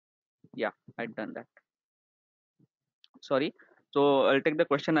 Yeah, I've done that. Sorry. So I'll take the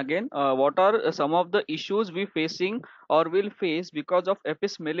question again. What are some of the issues we facing or will face because of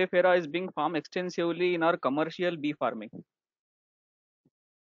apis mellifera is being farmed extensively in our commercial bee farming?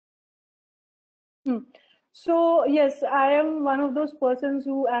 Hmm. So yes, I am one of those persons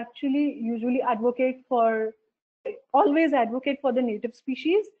who actually usually advocate for, always advocate for the native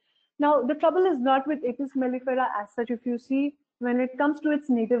species. Now the trouble is not with Apis mellifera as such, if you see, when it comes to its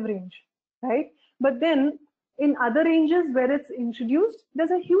native range, right? But then in other ranges where it's introduced,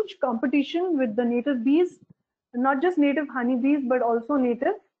 there's a huge competition with the native bees, not just native honeybees, but also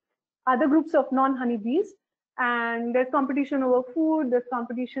native other groups of non-honeybees, and there's competition over food, there's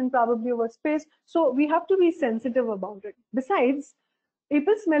competition probably over space. So we have to be sensitive about it. Besides,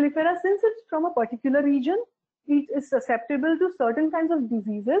 Apis mellifera, since it's from a particular region, it is susceptible to certain kinds of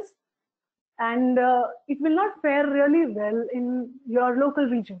diseases, and it will not fare really well in your local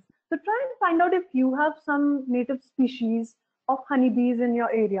region. So try and find out if you have some native species of honeybees in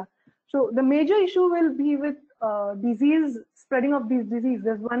your area. So the major issue will be with disease, spreading of these diseases.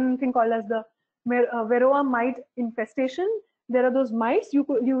 There's one thing called as the Varroa mite infestation. There are those mites,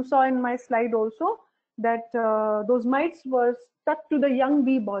 you saw in my slide also, that those mites were stuck to the young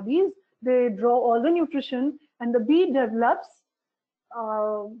bee bodies. They draw all the nutrition, and the bee develops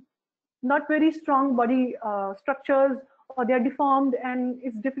uh, not very strong body structures, or they are deformed, and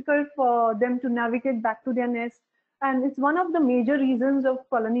it's difficult for them to navigate back to their nest. And it's one of the major reasons of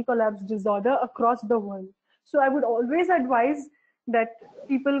colony collapse disorder across the world. So I would always advise that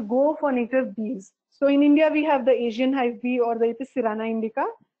people go for native bees. So in India, we have the Asian hive bee, or the Apis cerana indica.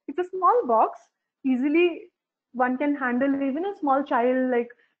 It's a small box, easily one can handle. Even a small child, like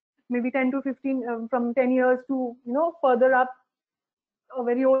maybe 10 to 15, from 10 years to further up, a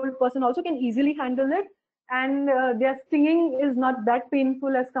very old person also can easily handle it, and their stinging is not that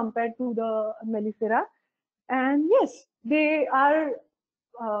painful as compared to the mellifera. And yes, they have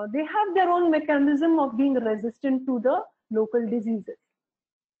their own mechanism of being resistant to the local diseases,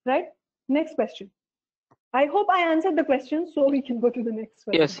 right? Next question. I hope I answered the question, so we can go to the next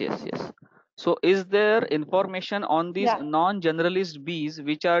question. Yes. So, is there information on these Yeah. non-generalist bees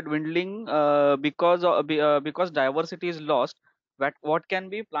which are dwindling because diversity is lost? What can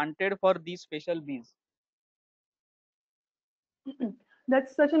be planted for these special bees?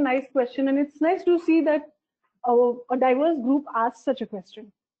 That's such a nice question, and it's nice to see that a diverse group asks such a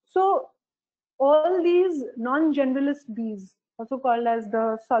question. So all these non-generalist bees, also called as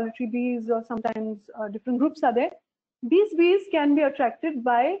the solitary bees, or sometimes different groups are there. These bees can be attracted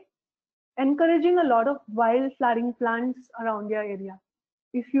by encouraging a lot of wild flowering plants around their area.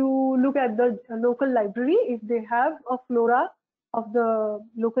 If you look at the local library, if they have a flora of the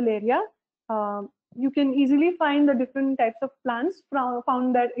local area, you can easily find the different types of plants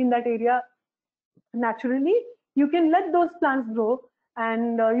found that in that area naturally. You can let those plants grow,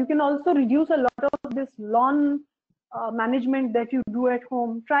 and you can also reduce a lot of this lawn management that you do at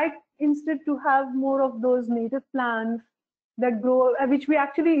home. Try instead to have more of those native plants that grow, which we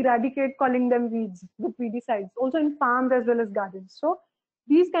actually eradicate, calling them weeds with weedicides, also in farms as well as gardens. So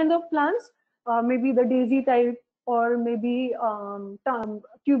these kind of plants, maybe the daisy type, or maybe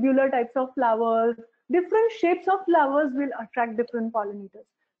tubular types of flowers, different shapes of flowers will attract different pollinators.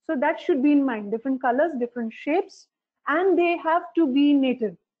 So that should be in mind. Different colors, different shapes, and they have to be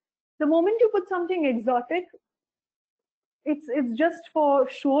native. The moment you put something exotic, it's just for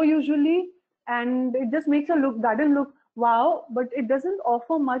show usually, and it just makes a garden look wow, but it doesn't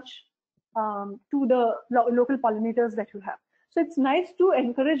offer much to the local pollinators that you have. So it's nice to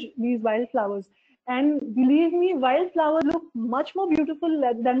encourage these wildflowers. And believe me, wildflowers look much more beautiful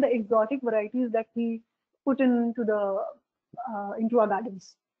than the exotic varieties that we put into our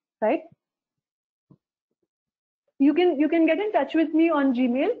gardens, right? You can get in touch with me on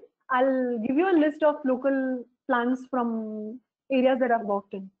Gmail. I'll give you a list of local plants from areas that I've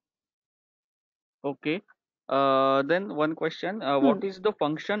worked in. Okay. Then one question: what Hmm. is the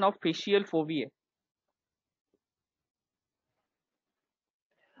function of facial fovea?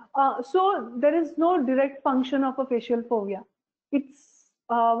 So there is no direct function of a facial phobia. It's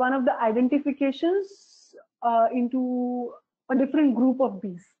one of the identifications into a different group of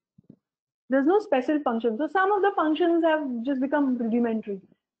bees. There's no special function. So some of the functions have just become rudimentary.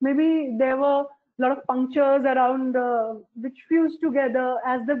 Maybe there were a lot of punctures around which fused together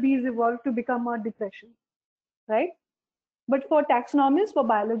as the bees evolved to become a depression, right? But for taxonomists, for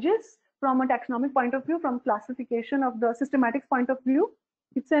biologists, from a taxonomic point of view, from classification of the systematics point of view,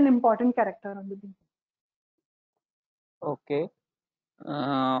 it's an important character on the bee. Okay.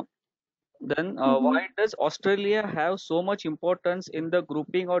 Uh, then Mm-hmm. why does Australia have so much importance in the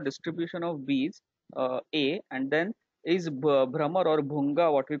grouping or distribution of bees? A, and then is Brahmar or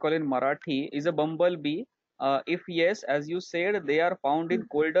Bhunga, what we call in Marathi, is a bumblebee? If yes, as you said, they are found in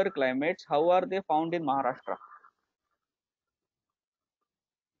colder climates. How are they found in Maharashtra?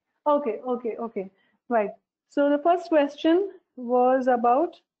 Okay. Right. So the first question was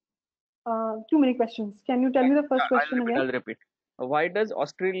about too many questions. Can you tell me the Yeah, first I'll question repeat. again? I'll repeat. Why does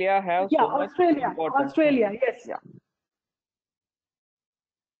Australia have Yeah, so much Australia. importance? Australia, yes. Yeah.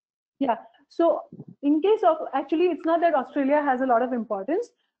 Yeah. So in case of, actually, it's not that Australia has a lot of importance.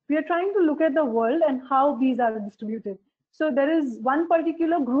 We are trying to look at the world and how bees are distributed. So there is one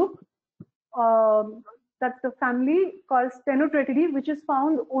particular group, um, that's the family called Stenotretidae, which is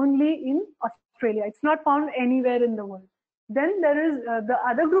found only in Australia. It's not found anywhere in the world. Then there is the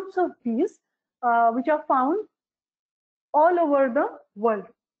other groups of bees, which are found all over the world.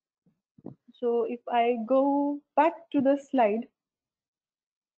 So if I go back to the slide,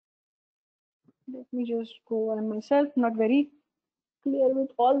 let me just go on myself, not very clear with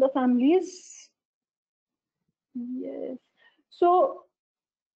all the families. Yes. So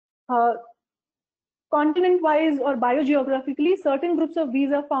uh, continent wise or biogeographically, certain groups of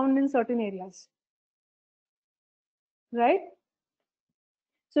bees are found in certain areas, right?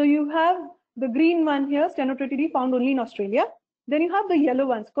 So you have The green one here, Stenotritidae, found only in Australia. Then you have the yellow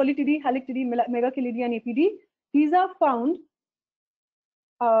ones, Colitidae, Halictidae, Megachilidae, and Apidae. These are found,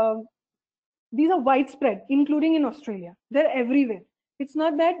 uh, these are widespread, including in Australia. They're everywhere. It's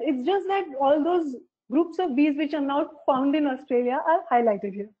not that, it's just that all those groups of bees which are not found in Australia are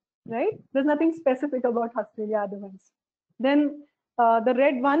highlighted here, right? There's nothing specific about Australia otherwise. Then the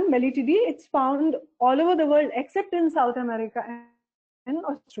red one, Melitidae, it's found all over the world except in South America and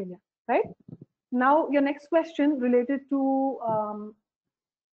Australia, right? Now, your next question related to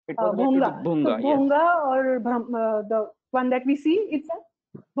It was related to Bhonga. So Bhunga, yes. Bhonga or the one that we see, it's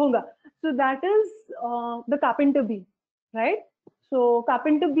a Bhonga. So that is the carpenter bee, right? So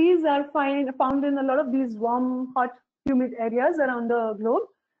carpenter bees are found in a lot of these warm, hot, humid areas around the globe.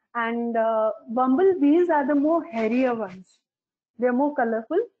 And bumblebees are the more hairier ones. They're more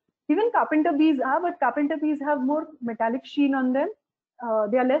colorful. Even carpenter bees are, but carpenter bees have more metallic sheen on them.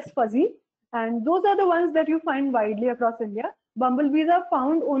 They are less fuzzy. And those are the ones that you find widely across India. Bumblebees are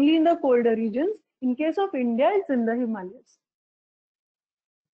found only in the colder regions. In case of India, it's in the Himalayas.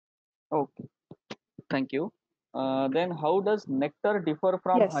 Okay, thank you. Then how does nectar differ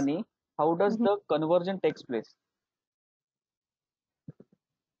from Yes. honey? How does Mhm. the conversion takes place?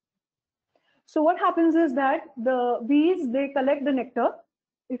 So what happens is that the bees, they collect the nectar.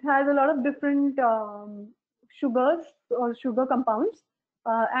 It has a lot of different sugars or sugar compounds,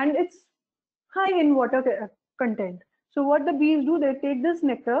 and it's high in water content. So what the bees do, they take this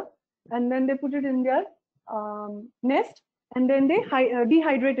nectar and then they put it in their nest, and then they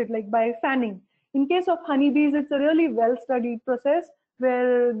dehydrate it like by fanning. In case of honeybees, it's a really well-studied process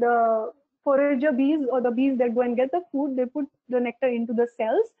where the forager bees or the bees that go and get the food, they put the nectar into the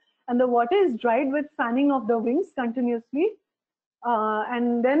cells, and the water is dried with fanning of the wings continuously,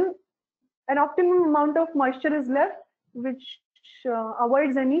 and then an optimum amount of moisture is left, which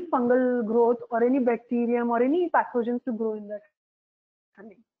avoids any fungal growth or any bacterium or any pathogens to grow in that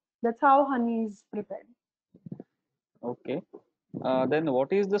honey. That's how honey is prepared. Okay. Then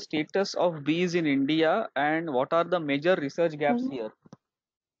what is the status of bees in India and what are the major research gaps Mhm. here?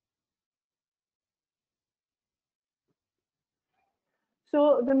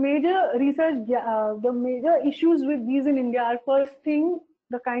 So the major issues with bees in India are, first thing,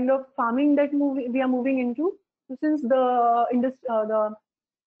 the kind of farming that we are moving into. So since the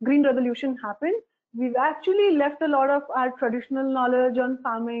Green Revolution happened, we've actually left a lot of our traditional knowledge on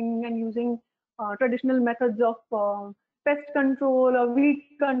farming and using traditional methods of pest control or weed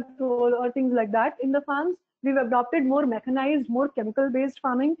control or things like that in the farms. We've adopted more mechanized, more chemical-based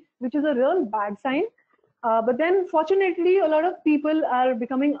farming, which is a real bad sign. But then, fortunately, a lot of people are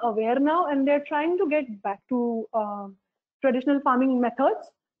becoming aware now, and they're trying to get back to traditional farming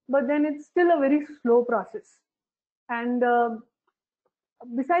methods. But then, it's still a very slow process. And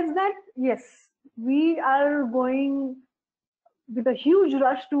besides that, yes, we are going with a huge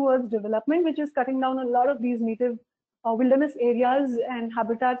rush towards development, which is cutting down a lot of these native wilderness areas and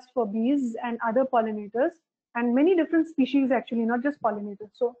habitats for bees and other pollinators, and many different species actually, not just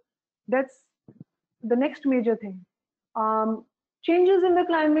pollinators. So that's the next major thing. Um, Changes in the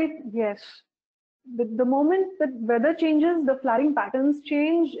climate, yes. The moment that weather changes, the flowering patterns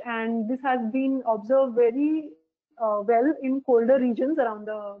change, and this has been observed very well in colder regions around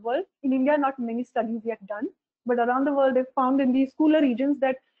the world. In India, not many studies yet done, but around the world, they've found in these cooler regions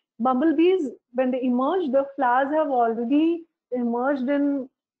that bumblebees, when they emerge, the flowers have already emerged in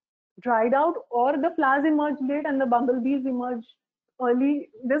dried out, or the flowers emerge late and the bumblebees emerge early.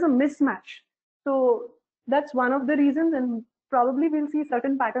 There's a mismatch. So that's one of the reasons, and probably we'll see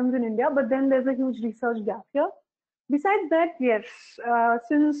certain patterns in India, but then there's a huge research gap here. Besides that, yes,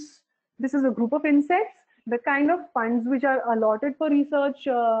 since this is a group of insects, the kind of funds which are allotted for research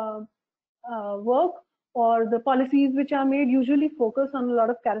work or the policies which are made usually focus on a lot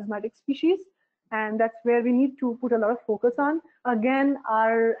of charismatic species, and that's where we need to put a lot of focus on. Again,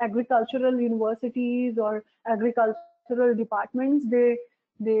 our agricultural universities or agricultural departments, they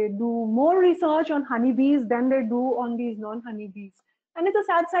do more research on honeybees than they do on these non-honeybees, and it's a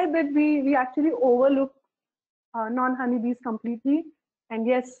sad side that we actually overlook non-honeybees completely. And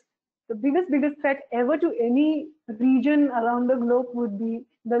yes, the biggest threat ever to any region around the globe would be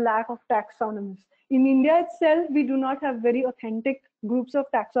the lack of taxonomists. In India itself, we do not have very authentic groups of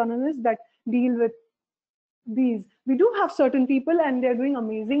taxonomists that deal with bees. We do have certain people and they're doing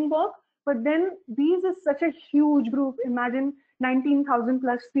amazing work, but then bees is such a huge group. Imagine 19,000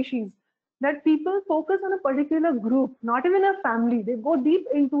 plus species that people focus on a particular group, not even a family. They go deep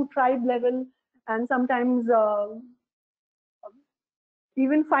into tribe level and sometimes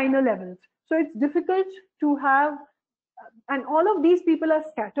even finer levels. So it's difficult to have, and all of these people are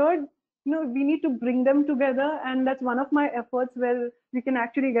scattered. we need to bring them together, and that's one of my efforts where we can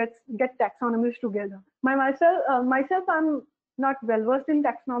actually get taxonomies together. Myself, I'm not well versed in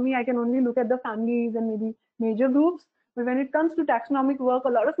taxonomy. I can only look at the families and maybe major groups. But when it comes to taxonomic work, a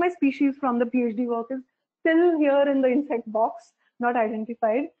lot of my species from the PhD work is still here in the insect box, not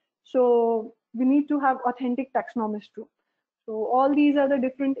identified. So we need to have authentic taxonomists too. So all these are the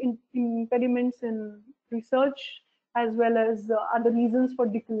different impediments in research, as well as other reasons for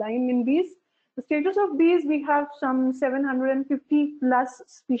decline in bees. The status of bees, we have some 750 plus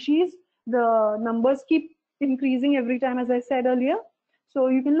species. The numbers keep increasing every time, as I said earlier. So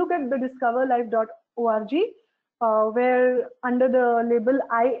you can look at the discoverlife.org, where under the label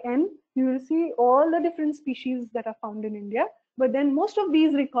IN, you will see all the different species that are found in India. But then most of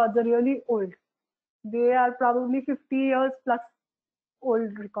these records are really old. They are probably 50 years plus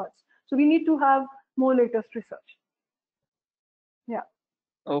old records. So we need to have more latest research. Yeah.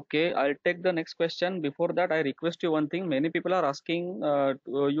 Okay, I'll take the next question. Before that, I request you one thing. Many people are asking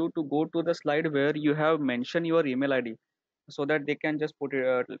you to go to the slide where you have mentioned your email ID so that they can just put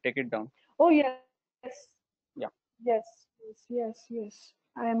it, take it down. Oh, yes. Yeah. Yes.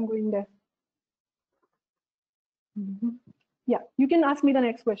 I am going there. Mhm. Yeah. You can ask me the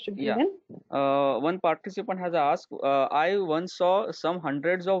next question, Yeah. Kiran. One participant has asked, I once saw some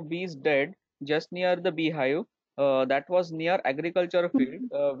hundreds of bees dead just near the beehive. That was near agriculture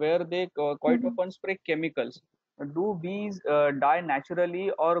field where they quite Mhm. often spray chemicals. Do bees die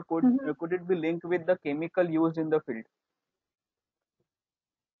naturally, or Mhm. could it be linked with the chemical used in the field?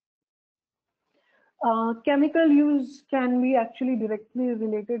 Chemical use can be actually directly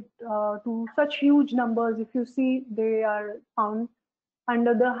related to such huge numbers. If you see, they are found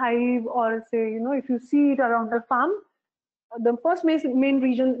under the hive, or say, if you see it around the farm, the first main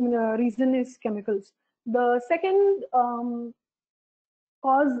reason is chemicals. The second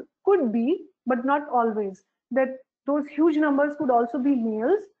cause could be, but not always, that those huge numbers could also be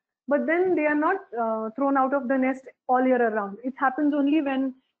males, but then they are not thrown out of the nest all year around. It happens only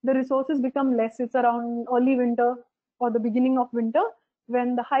when the resources become less. It's around early winter or the beginning of winter,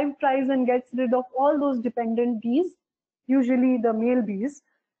 when the hive tries and gets rid of all those dependent bees, usually the male bees,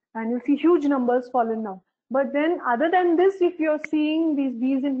 and you see huge numbers fallen now. But then, other than this, if you're seeing these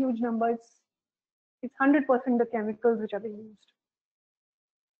bees in huge numbers, it's 100% the chemicals which are being used.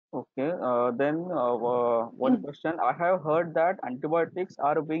 Okay, then one question. I have heard that antibiotics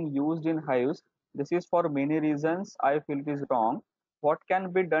are being used in hives. This is for many reasons. I feel it is wrong. What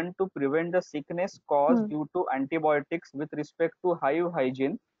can be done to prevent the sickness caused Hmm. due to antibiotics with respect to hive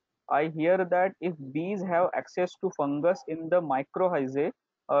hygiene? I hear that if bees have access to fungus in the microhyzae,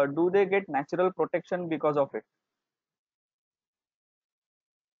 do they get natural protection because of it?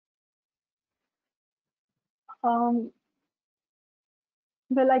 Um,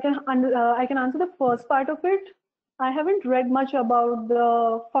 well, I can answer the first part of it. I haven't read much about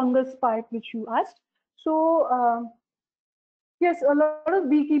the fungus part which you asked. So yes, a lot of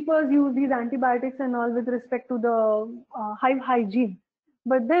beekeepers use these antibiotics and all with respect to the hive hygiene.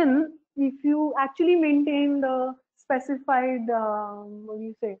 But then, if you actually maintain the specified, what do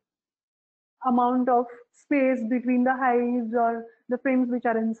you say, amount of space between the hives or the frames which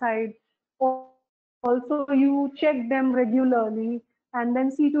are inside. Also, you check them regularly and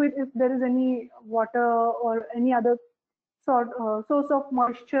then see to it if there is any water or any other source of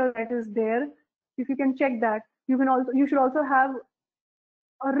moisture that is there. If you can check that, you should also have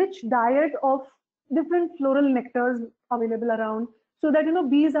a rich diet of different floral nectars available around, so that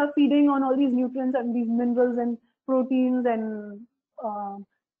bees are feeding on all these nutrients and these minerals and proteins and uh,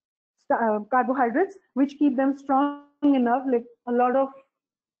 carbohydrates, which keep them strong enough. Like, a lot of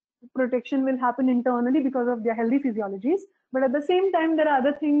protection will happen internally because of their healthy physiologies. But at the same time, there are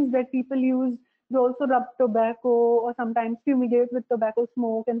other things that people use. They also rub tobacco or sometimes fumigate with tobacco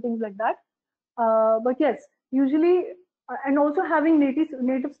smoke and things like that. But yes, usually, and also having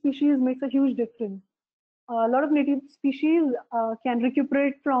native species makes a huge difference. A lot of native species can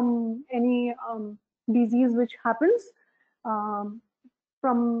recuperate from any disease which happens um,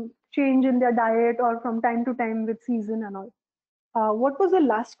 from change in their diet or from time to time with season and all. What was the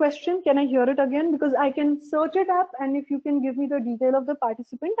last question? Can I hear it again? Because I can search it up, and if you can give me the detail of the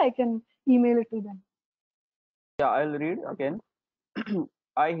participant, I can email it to them. Yeah, I'll read again.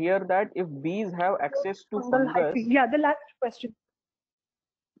 I hear that if bees have access to Fungal hyphae. fungus, Yeah, the last question.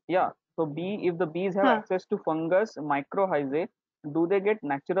 yeah. So if the bees have Huh. access to fungus microhyzae, do they get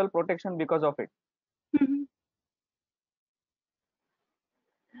natural protection because of it? Mhm.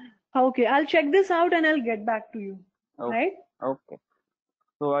 Okay, I'll check this out and I'll get back to you. Okay. Right? Okay.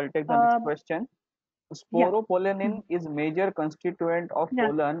 So I'll take the next Uh, question. Yeah. Sporopollenin Mhm. is major constituent of Yeah.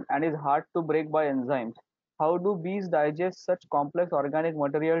 pollen and is hard to break by enzymes. How do bees digest such complex organic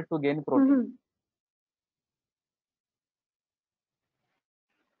material to gain protein? Mhm.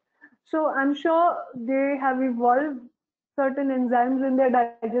 So I'm sure they have evolved certain enzymes in their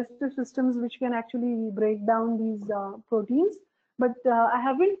digestive systems which can actually break down these proteins. But I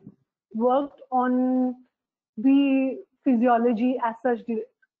haven't worked on the physiology as such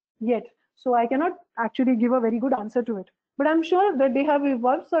yet. So I cannot actually give a very good answer to it. But I'm sure that they have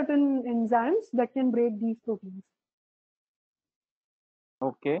evolved certain enzymes that can break these proteins.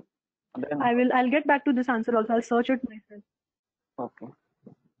 Okay. Then, I'll get back to this answer also. I'll search it myself. okay.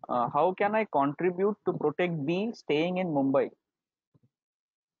 How can I contribute to protect bee staying in Mumbai?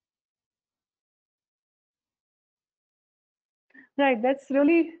 Right, that's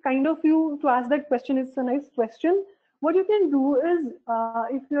really kind of you to ask that question. It's a nice question. What you can do is,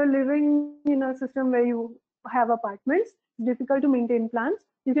 if you're living in a system where you have apartments, it's difficult to maintain plants.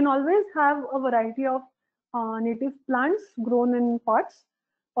 You can always have a variety of native plants grown in pots.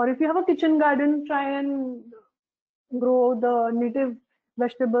 Or if you have a kitchen garden, try and grow the native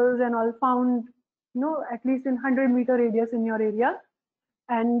vegetables and all found, at least in 100-meter radius in your area.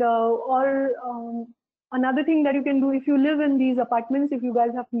 And or another thing that you can do, if you live in these apartments, if you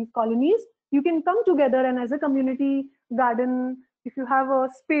guys have these colonies, you can come together and as a community garden, if you have a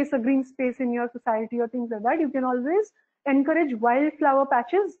space, a green space in your society or things like that, you can always encourage wildflower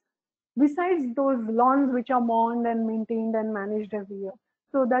patches besides those lawns which are mown and maintained and managed every year.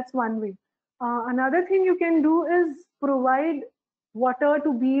 So that's one way. Another thing you can do is provide water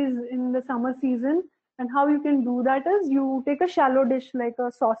to bees in the summer season. And how you can do that is you take a shallow dish like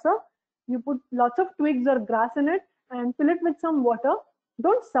a saucer, you put lots of twigs or grass in it and fill it with some water.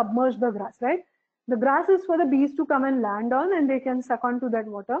 Don't submerge the grass, right? The grass is for the bees to come and land on and they can suck onto that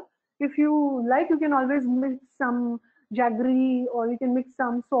water. If you like, you can always mix some jaggery or you can mix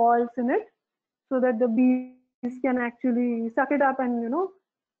some salts in it so that the bees can actually suck it up and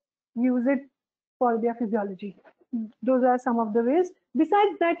use it for their physiology. Those are some of the ways.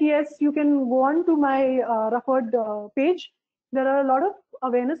 Besides that, yes, you can go on to my referred page. There are a lot of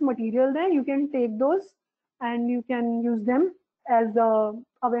awareness material there. You can take those and you can use them as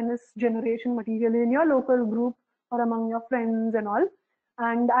awareness generation material in your local group or among your friends and all.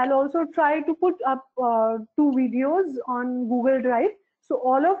 And I'll also try to put up two videos on Google Drive so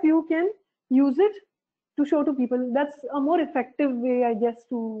all of you can use it to show to people. That's a more effective way, I guess,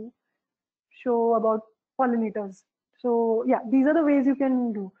 to show about pollinators. So yeah, these are the ways you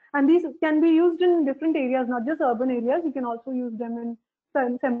can do. And these can be used in different areas, not just urban areas. You can also use them in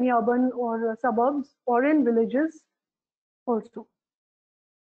semi-urban or suburbs or in villages also.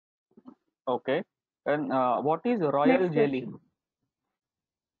 Okay. And what is royal Next jelly? question.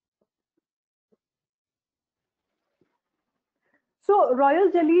 So royal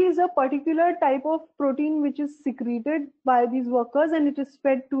jelly is a particular type of protein which is secreted by these workers and it is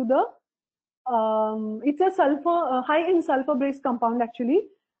fed to the it's a high in sulfur based compound actually,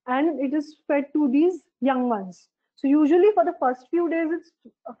 and it is fed to these young ones. So usually for the first few days, it's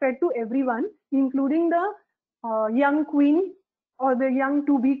fed to everyone, including the young queen or the young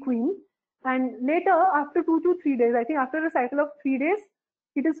to be queen. And later, after 2 to 3 days, I think after a cycle of 3 days,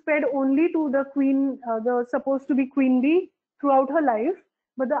 it is fed only to the queen, the supposed to be queen bee throughout her life.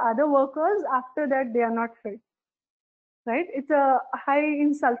 But the other workers, after that, they are not fed, right? It's a high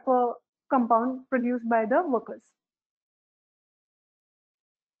in sulfur compound produced by the workers.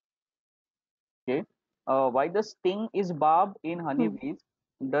 Okay. Why the sting is barbed in Hmm. honeybees?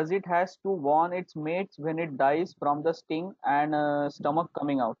 Does it has to warn its mates when it dies from the sting and stomach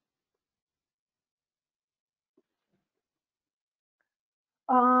coming out?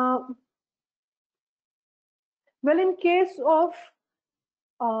 Uh, well, in case of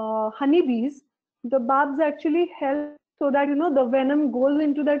honeybees, the barbs actually help so that the venom goes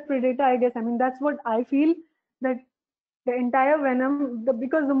into that predator. I guess, I mean, that's what I feel, that the entire venom,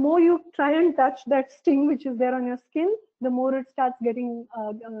 because the more you try and touch that sting which is there on your skin, the more it starts getting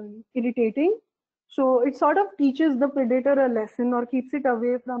irritating. So it sort of teaches the predator a lesson or keeps it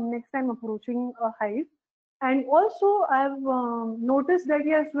away from next time approaching a hive. And also, I've noticed that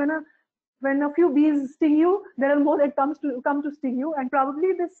yes, when a few bees sting you, there are more that come to sting you, and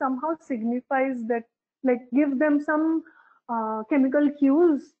probably this somehow signifies that, like, gives them some chemical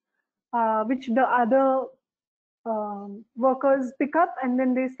cues which the other workers pick up, and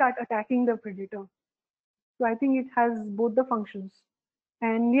then they start attacking the predator. So I think it has both the functions.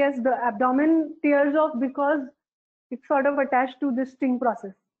 And yes, the abdomen tears off because it's sort of attached to this sting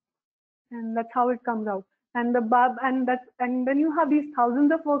process, and that's how it comes out. and the barb, and then you have these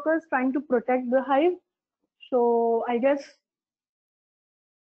thousands of workers trying to protect the hive. So I guess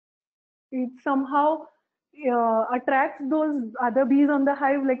it somehow attracts those other bees on the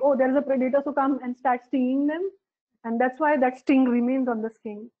hive, like, oh, there's a predator, so come and start stinging them. And that's why that sting remains on the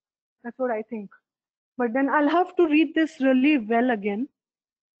skin. That's what I think. But then I'll have to read this really well again,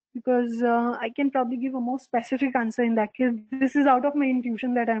 because I can probably give a more specific answer in that case. This is out of my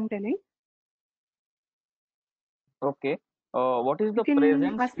intuition that I'm telling. Okay. What is You the can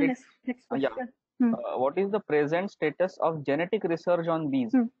present ask the state? next Yeah. question. Hmm. What is the present status of genetic research on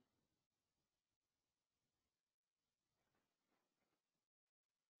bees? Hmm.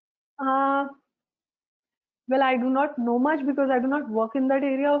 Uh, well, I do not know much because I do not work in that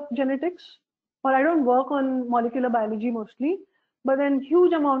area of genetics, or I don't work on molecular biology mostly. But then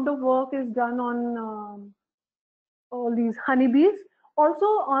huge amount of work is done on all these honeybees.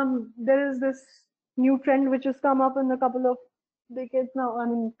 Also, there is this new trend which has come up in a couple of decades now, I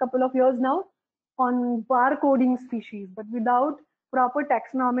mean, couple of years now, on barcoding species, but without proper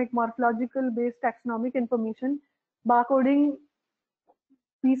taxonomic, morphological based taxonomic information. Barcoding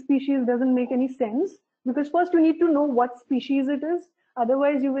these species doesn't make any sense, because first you need to know what species it is.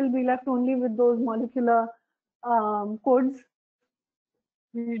 Otherwise, you will be left only with those molecular codes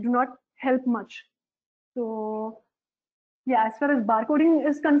which do not help much. So yeah, as far as barcoding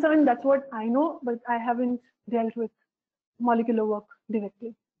is concerned, that's what I know, but I haven't dealt with molecular work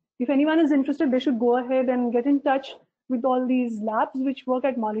directly. If anyone is interested, they should go ahead and get in touch with all these labs which work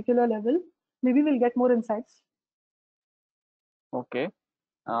at molecular level. Maybe we'll get more insights. Okay.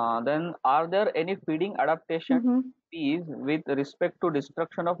 Then, are there any feeding adaptation Mm-hmm. bees with respect to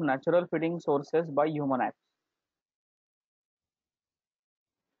destruction of natural feeding sources by human acts?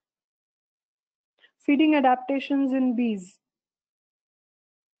 Feeding adaptations in bees.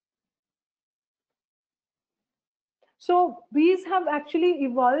 So bees have actually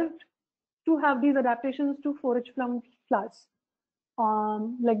evolved to have these adaptations to forage from flowers.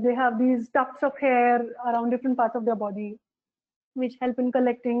 Like they have these tufts of hair around different parts of their body, which help in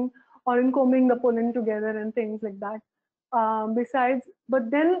collecting or in combing the pollen together and things like that. Besides, but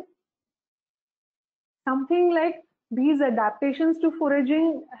then something like these adaptations to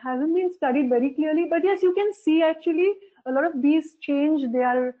foraging hasn't been studied very clearly. But yes, you can see actually a lot of bees change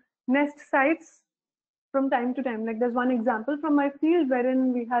their nest sites from time to time. Like there's one example from my field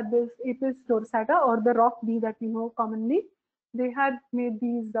wherein we had this Apis dorsata, or the rock bee that we know commonly. They had made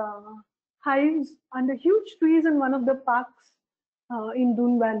these hives under huge trees in one of the parks in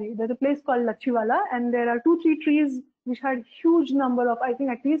Doon Valley. There's a place called Lachiwala, and there are two, three trees which had huge number of, I think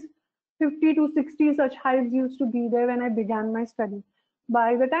at least 50 to 60 such hives used to be there when I began my study.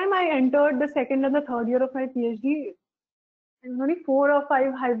 By the time I entered the second and the third year of my PhD, only 4 or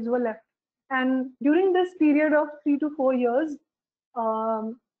 5 hives were left. And during this period of 3 to 4 years,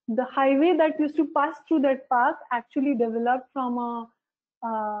 the highway that used to pass through that park actually developed from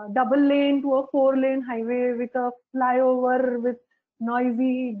a double lane to a 4 lane highway with a flyover with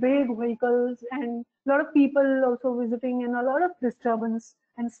noisy, big vehicles and a lot of people also visiting and a lot of disturbance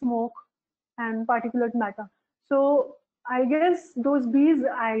and smoke and particulate matter. So I guess those bees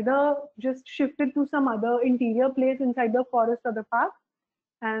either just shifted to some other interior place inside the forest or the park,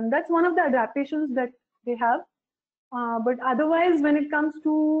 and that's one of the adaptations that they have. But otherwise, when it comes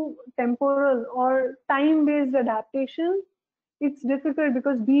to temporal or time-based adaptation, it's difficult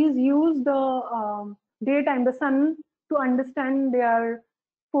because bees use the daytime, the sun, to understand their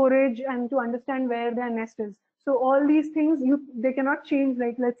forage and to understand where their nest is. So all these things they cannot change.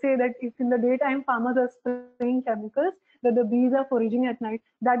 Like let's say that if in the daytime farmers are spraying chemicals, that the bees are foraging at night,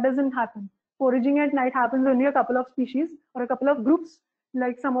 that doesn't happen. Foraging at night happens only a couple of species or a couple of groups,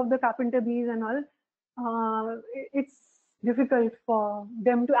 like some of the carpenter bees and all. It's difficult for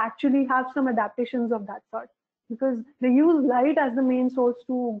them to actually have some adaptations of that sort because they use light as the main source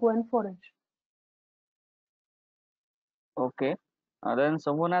to go and forage. Okay. Then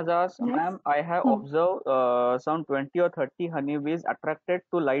someone has asked, Next. ma'am, I have Hmm. observed some 20 or 30 honeybees attracted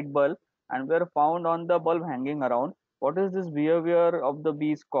to light bulb and were found on the bulb hanging around. What is this behavior of the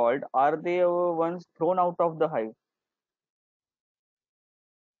bees called? Are they once thrown out of the hive?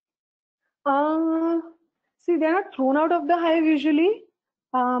 Uh, See, they're not thrown out of the hive usually.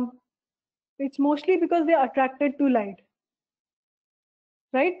 Um, it's mostly because they're attracted to light,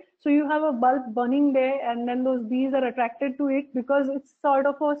 right? So you have a bulb burning there, and then those bees are attracted to it because it's sort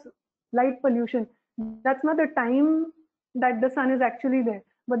of a light pollution. That's not the time that the sun is actually there.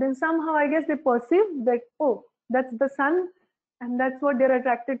 But then somehow I guess they perceive that, oh, that's the sun, and that's what they're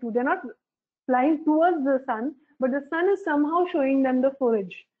attracted to. They're not flying towards the sun, but the sun is somehow showing them the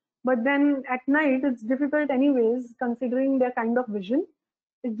forage. But then at night, it's difficult anyways, considering their kind of vision.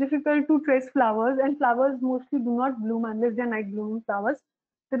 It's difficult to trace flowers, and flowers mostly do not bloom unless they're night blooming flowers.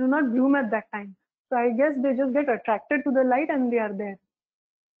 They do not bloom at that time. So I guess they just get attracted to the light and they are there.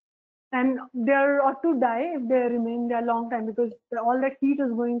 And they are ought to die if they remain there a long time because all that heat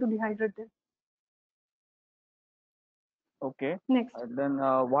is going to dehydrate them. Okay. Next. Then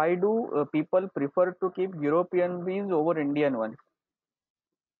why do people prefer to keep European bees over Indian ones?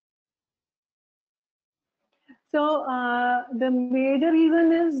 So the major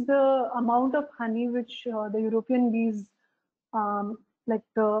reason is the amount of honey which the European bees, like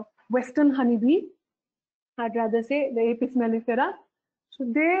the Western honeybee, I'd rather say the Apis mellifera. So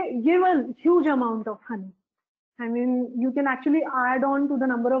they give a huge amount of honey. I mean, you can actually add on to the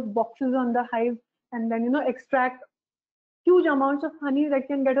number of boxes on the hive and then extract huge amounts of honey that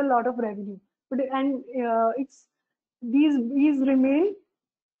can get a lot of revenue. It's these bees remain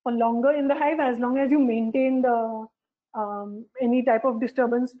for longer in the hive as long as you maintain the any type of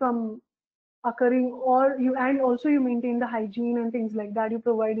disturbance from occurring, or you and also you maintain the hygiene and things like that. You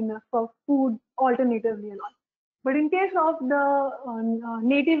provide enough of food alternatively and all. But in case of the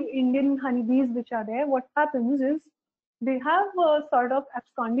native Indian honeybees which are there, what happens is they have a sort of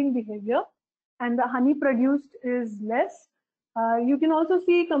absconding behavior and the honey produced is less. You can also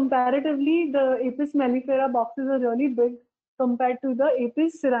see comparatively the Apis mellifera boxes are really big compared to the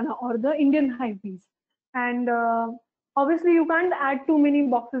Apis cerana or the Indian hivebees. And obviously, you can't add too many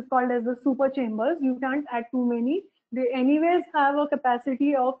boxes called as the super chambers. You can't add too many. They anyways have a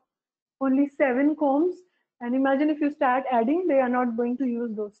capacity of only 7 combs. And imagine if you start adding, they are not going to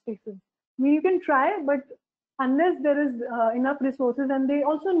use those spaces. I mean, you can try, but unless there is enough resources, and they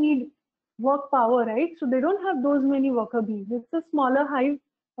also need work power, right? So they don't have those many worker bees. It's a smaller hive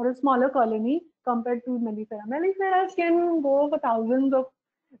or a smaller colony compared to mellifera. Mellifera can go for thousands of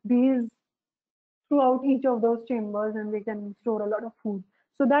bees throughout each of those chambers and they can store a lot of food.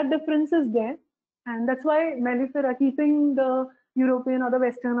 So that difference is there. And that's why mellifera, keeping the European or the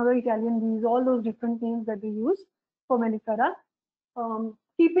Western or the Italian bees, all those different names that they use for mellifera,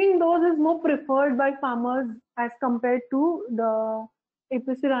 keeping those is more preferred by farmers as compared to the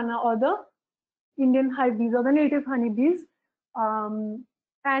Apicirana or the Indian hivebees or the native honeybees.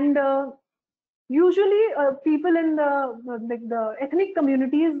 And usually people in the ethnic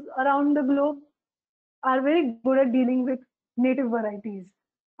communities around the globe are very good at dealing with native varieties.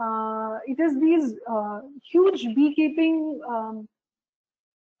 It is these huge beekeeping,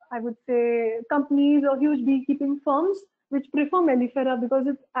 I would say, companies or huge beekeeping firms which prefer mellifera because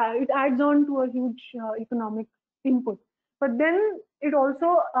it adds on to a huge economic input. But then it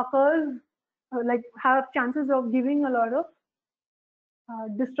also occurs like have chances of giving a lot of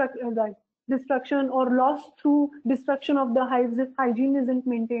like destruction or loss through destruction of the hives if hygiene isn't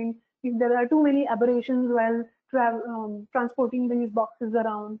maintained, if there are too many aberrations while transporting these boxes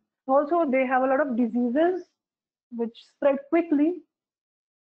around. Also, they have a lot of diseases which spread quickly,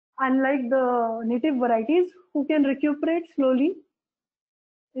 unlike the native varieties who can recuperate slowly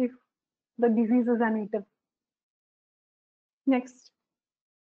if the diseases are native. Next.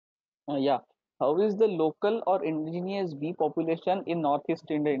 Yeah. How is the local or indigenous bee population in Northeast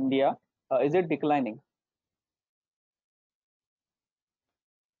India? Is it declining?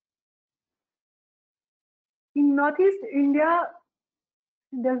 In Northeast India,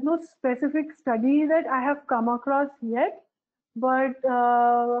 there's no specific study that I have come across yet, but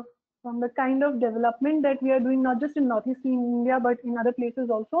from the kind of development that we are doing, not just in Northeast India, but in other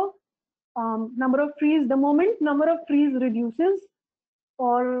places also, number of trees, the moment number of trees reduces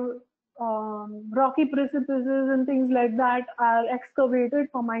or rocky precipices and things like that are excavated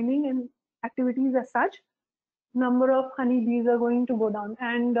for mining and activities as such, number of honeybees are going to go down.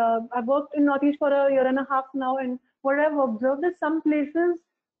 And I've worked in Northeast for a year and a half now, and what I've observed is some places,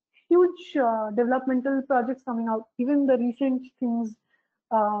 huge developmental projects coming out. Even the recent things,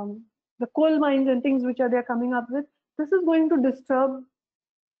 the coal mines and things which are they're coming up with, this is going to disturb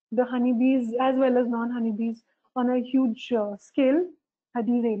the honeybees as well as non-honeybees on a huge scale at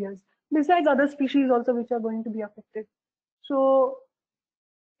these areas. Besides other species also which are going to be affected. So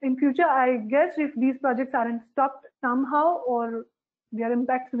in future, I guess if these projects aren't stopped somehow or their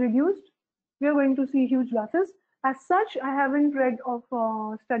impacts reduced, we are going to see huge losses. As such, I haven't read of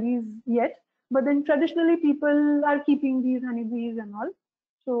studies yet, but then traditionally people are keeping these honeybees and all.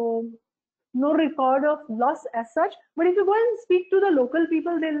 So no record of loss as such. But if you go and speak to the local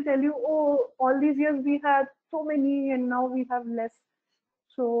people, they'll tell you, oh, all these years we had so many and now we have less.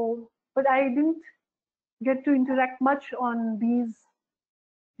 So, but I didn't get to interact much on bees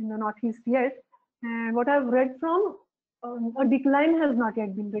in the Northeast yet. And what I've read from a decline has not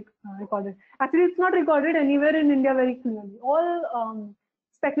yet been recorded. Actually, it's not recorded anywhere in India very clearly. All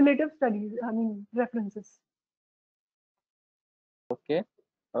speculative studies, I mean, references. Okay.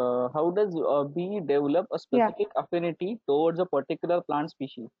 How does a bee develop a Yeah. specific affinity towards a particular plant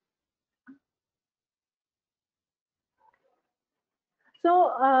species?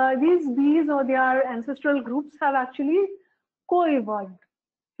 So these bees or their ancestral groups have actually co-evolved.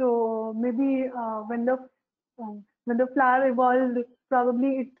 So maybe when the flower evolved,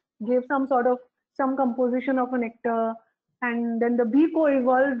 probably it gave some sort of some composition of a nectar, and then the bee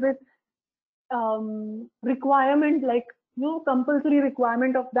co-evolved with requirement like compulsory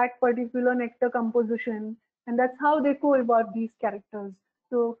requirement of that particular nectar composition, and that's how they co-evolve these characters.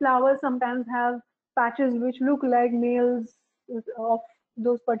 So flowers sometimes have patches which look like males of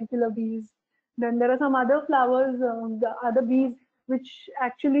those particular bees. Then there are some other flowers, the other bees which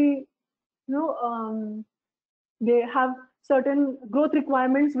actually you know um, they have certain growth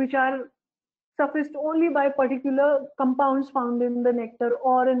requirements which are sufficed only by particular compounds found in the nectar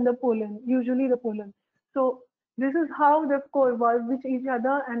or in the pollen, usually the pollen. So this is how they've co-evolved with each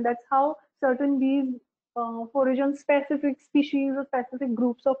other, and that's how certain bees forage on specific species or specific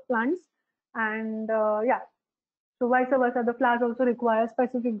groups of plants. And yeah, so vice versa, the flowers also require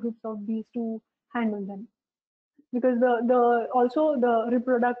specific groups of bees to handle them, because the also the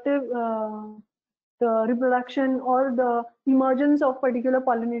reproduction or the emergence of particular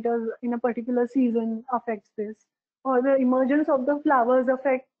pollinators in a particular season affects this, or the emergence of the flowers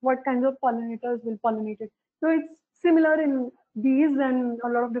affect what kinds of pollinators will pollinate it. So it's similar in bees and a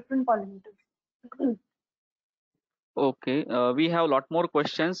lot of different pollinators. Okay, we have a lot more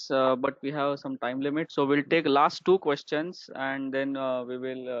questions, but we have some time limit, so we'll take last two questions and then we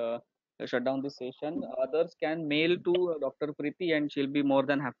will shut down this session. Others can mail to Dr. Preeti and she'll be more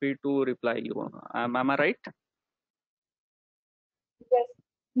than happy to reply you. Am I right?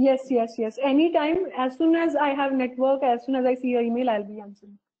 Yes, yes. Anytime, as soon as I have network, as soon as I see your email, I'll be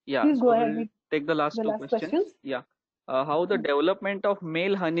answering. Yeah, Please go so ahead we'll with take the last the two last questions. questions. Yeah. How the development of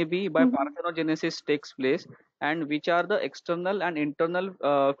male honeybee by Mhm. parthenogenesis takes place, and which are the external and internal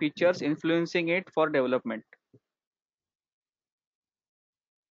features influencing it for development?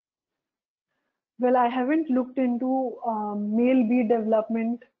 Well, I haven't looked into male bee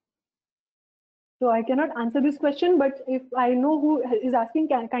development, so I cannot answer this question. But if I know who is asking,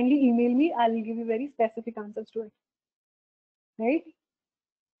 kindly email me. I'll give you very specific answers to it. Right?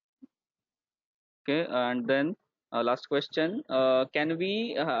 Okay, and then last question: can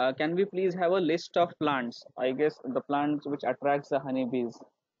we please have a list of plants? I guess the plants which attracts the honeybees.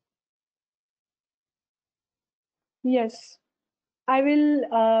 Yes, I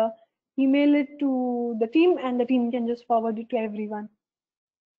will email it to the team, and the team can just forward it to everyone.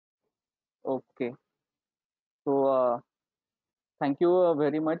 Okay, so thank you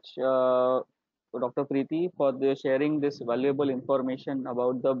very much, Dr. Preeti, for sharing this valuable information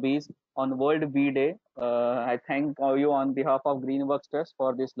about the bees on World Bee Day. I thank you on behalf of Greenworks Trust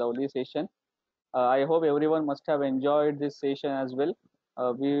for this lovely session. I hope everyone must have enjoyed this session as well.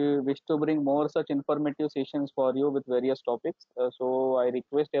 We wish to bring more such informative sessions for you with various topics. So I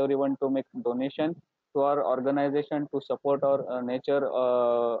request everyone to make donation to our organization to support our nature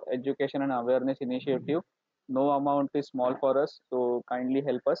education and awareness initiative. No amount is small for us, so kindly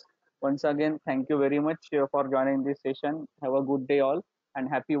help us. Once again, thank you very much for joining this session. Have a good day all, and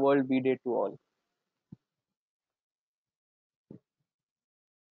happy World Bee Day to all.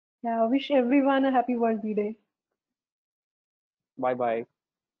 Yeah, I wish everyone a happy World Bee Day. Bye bye.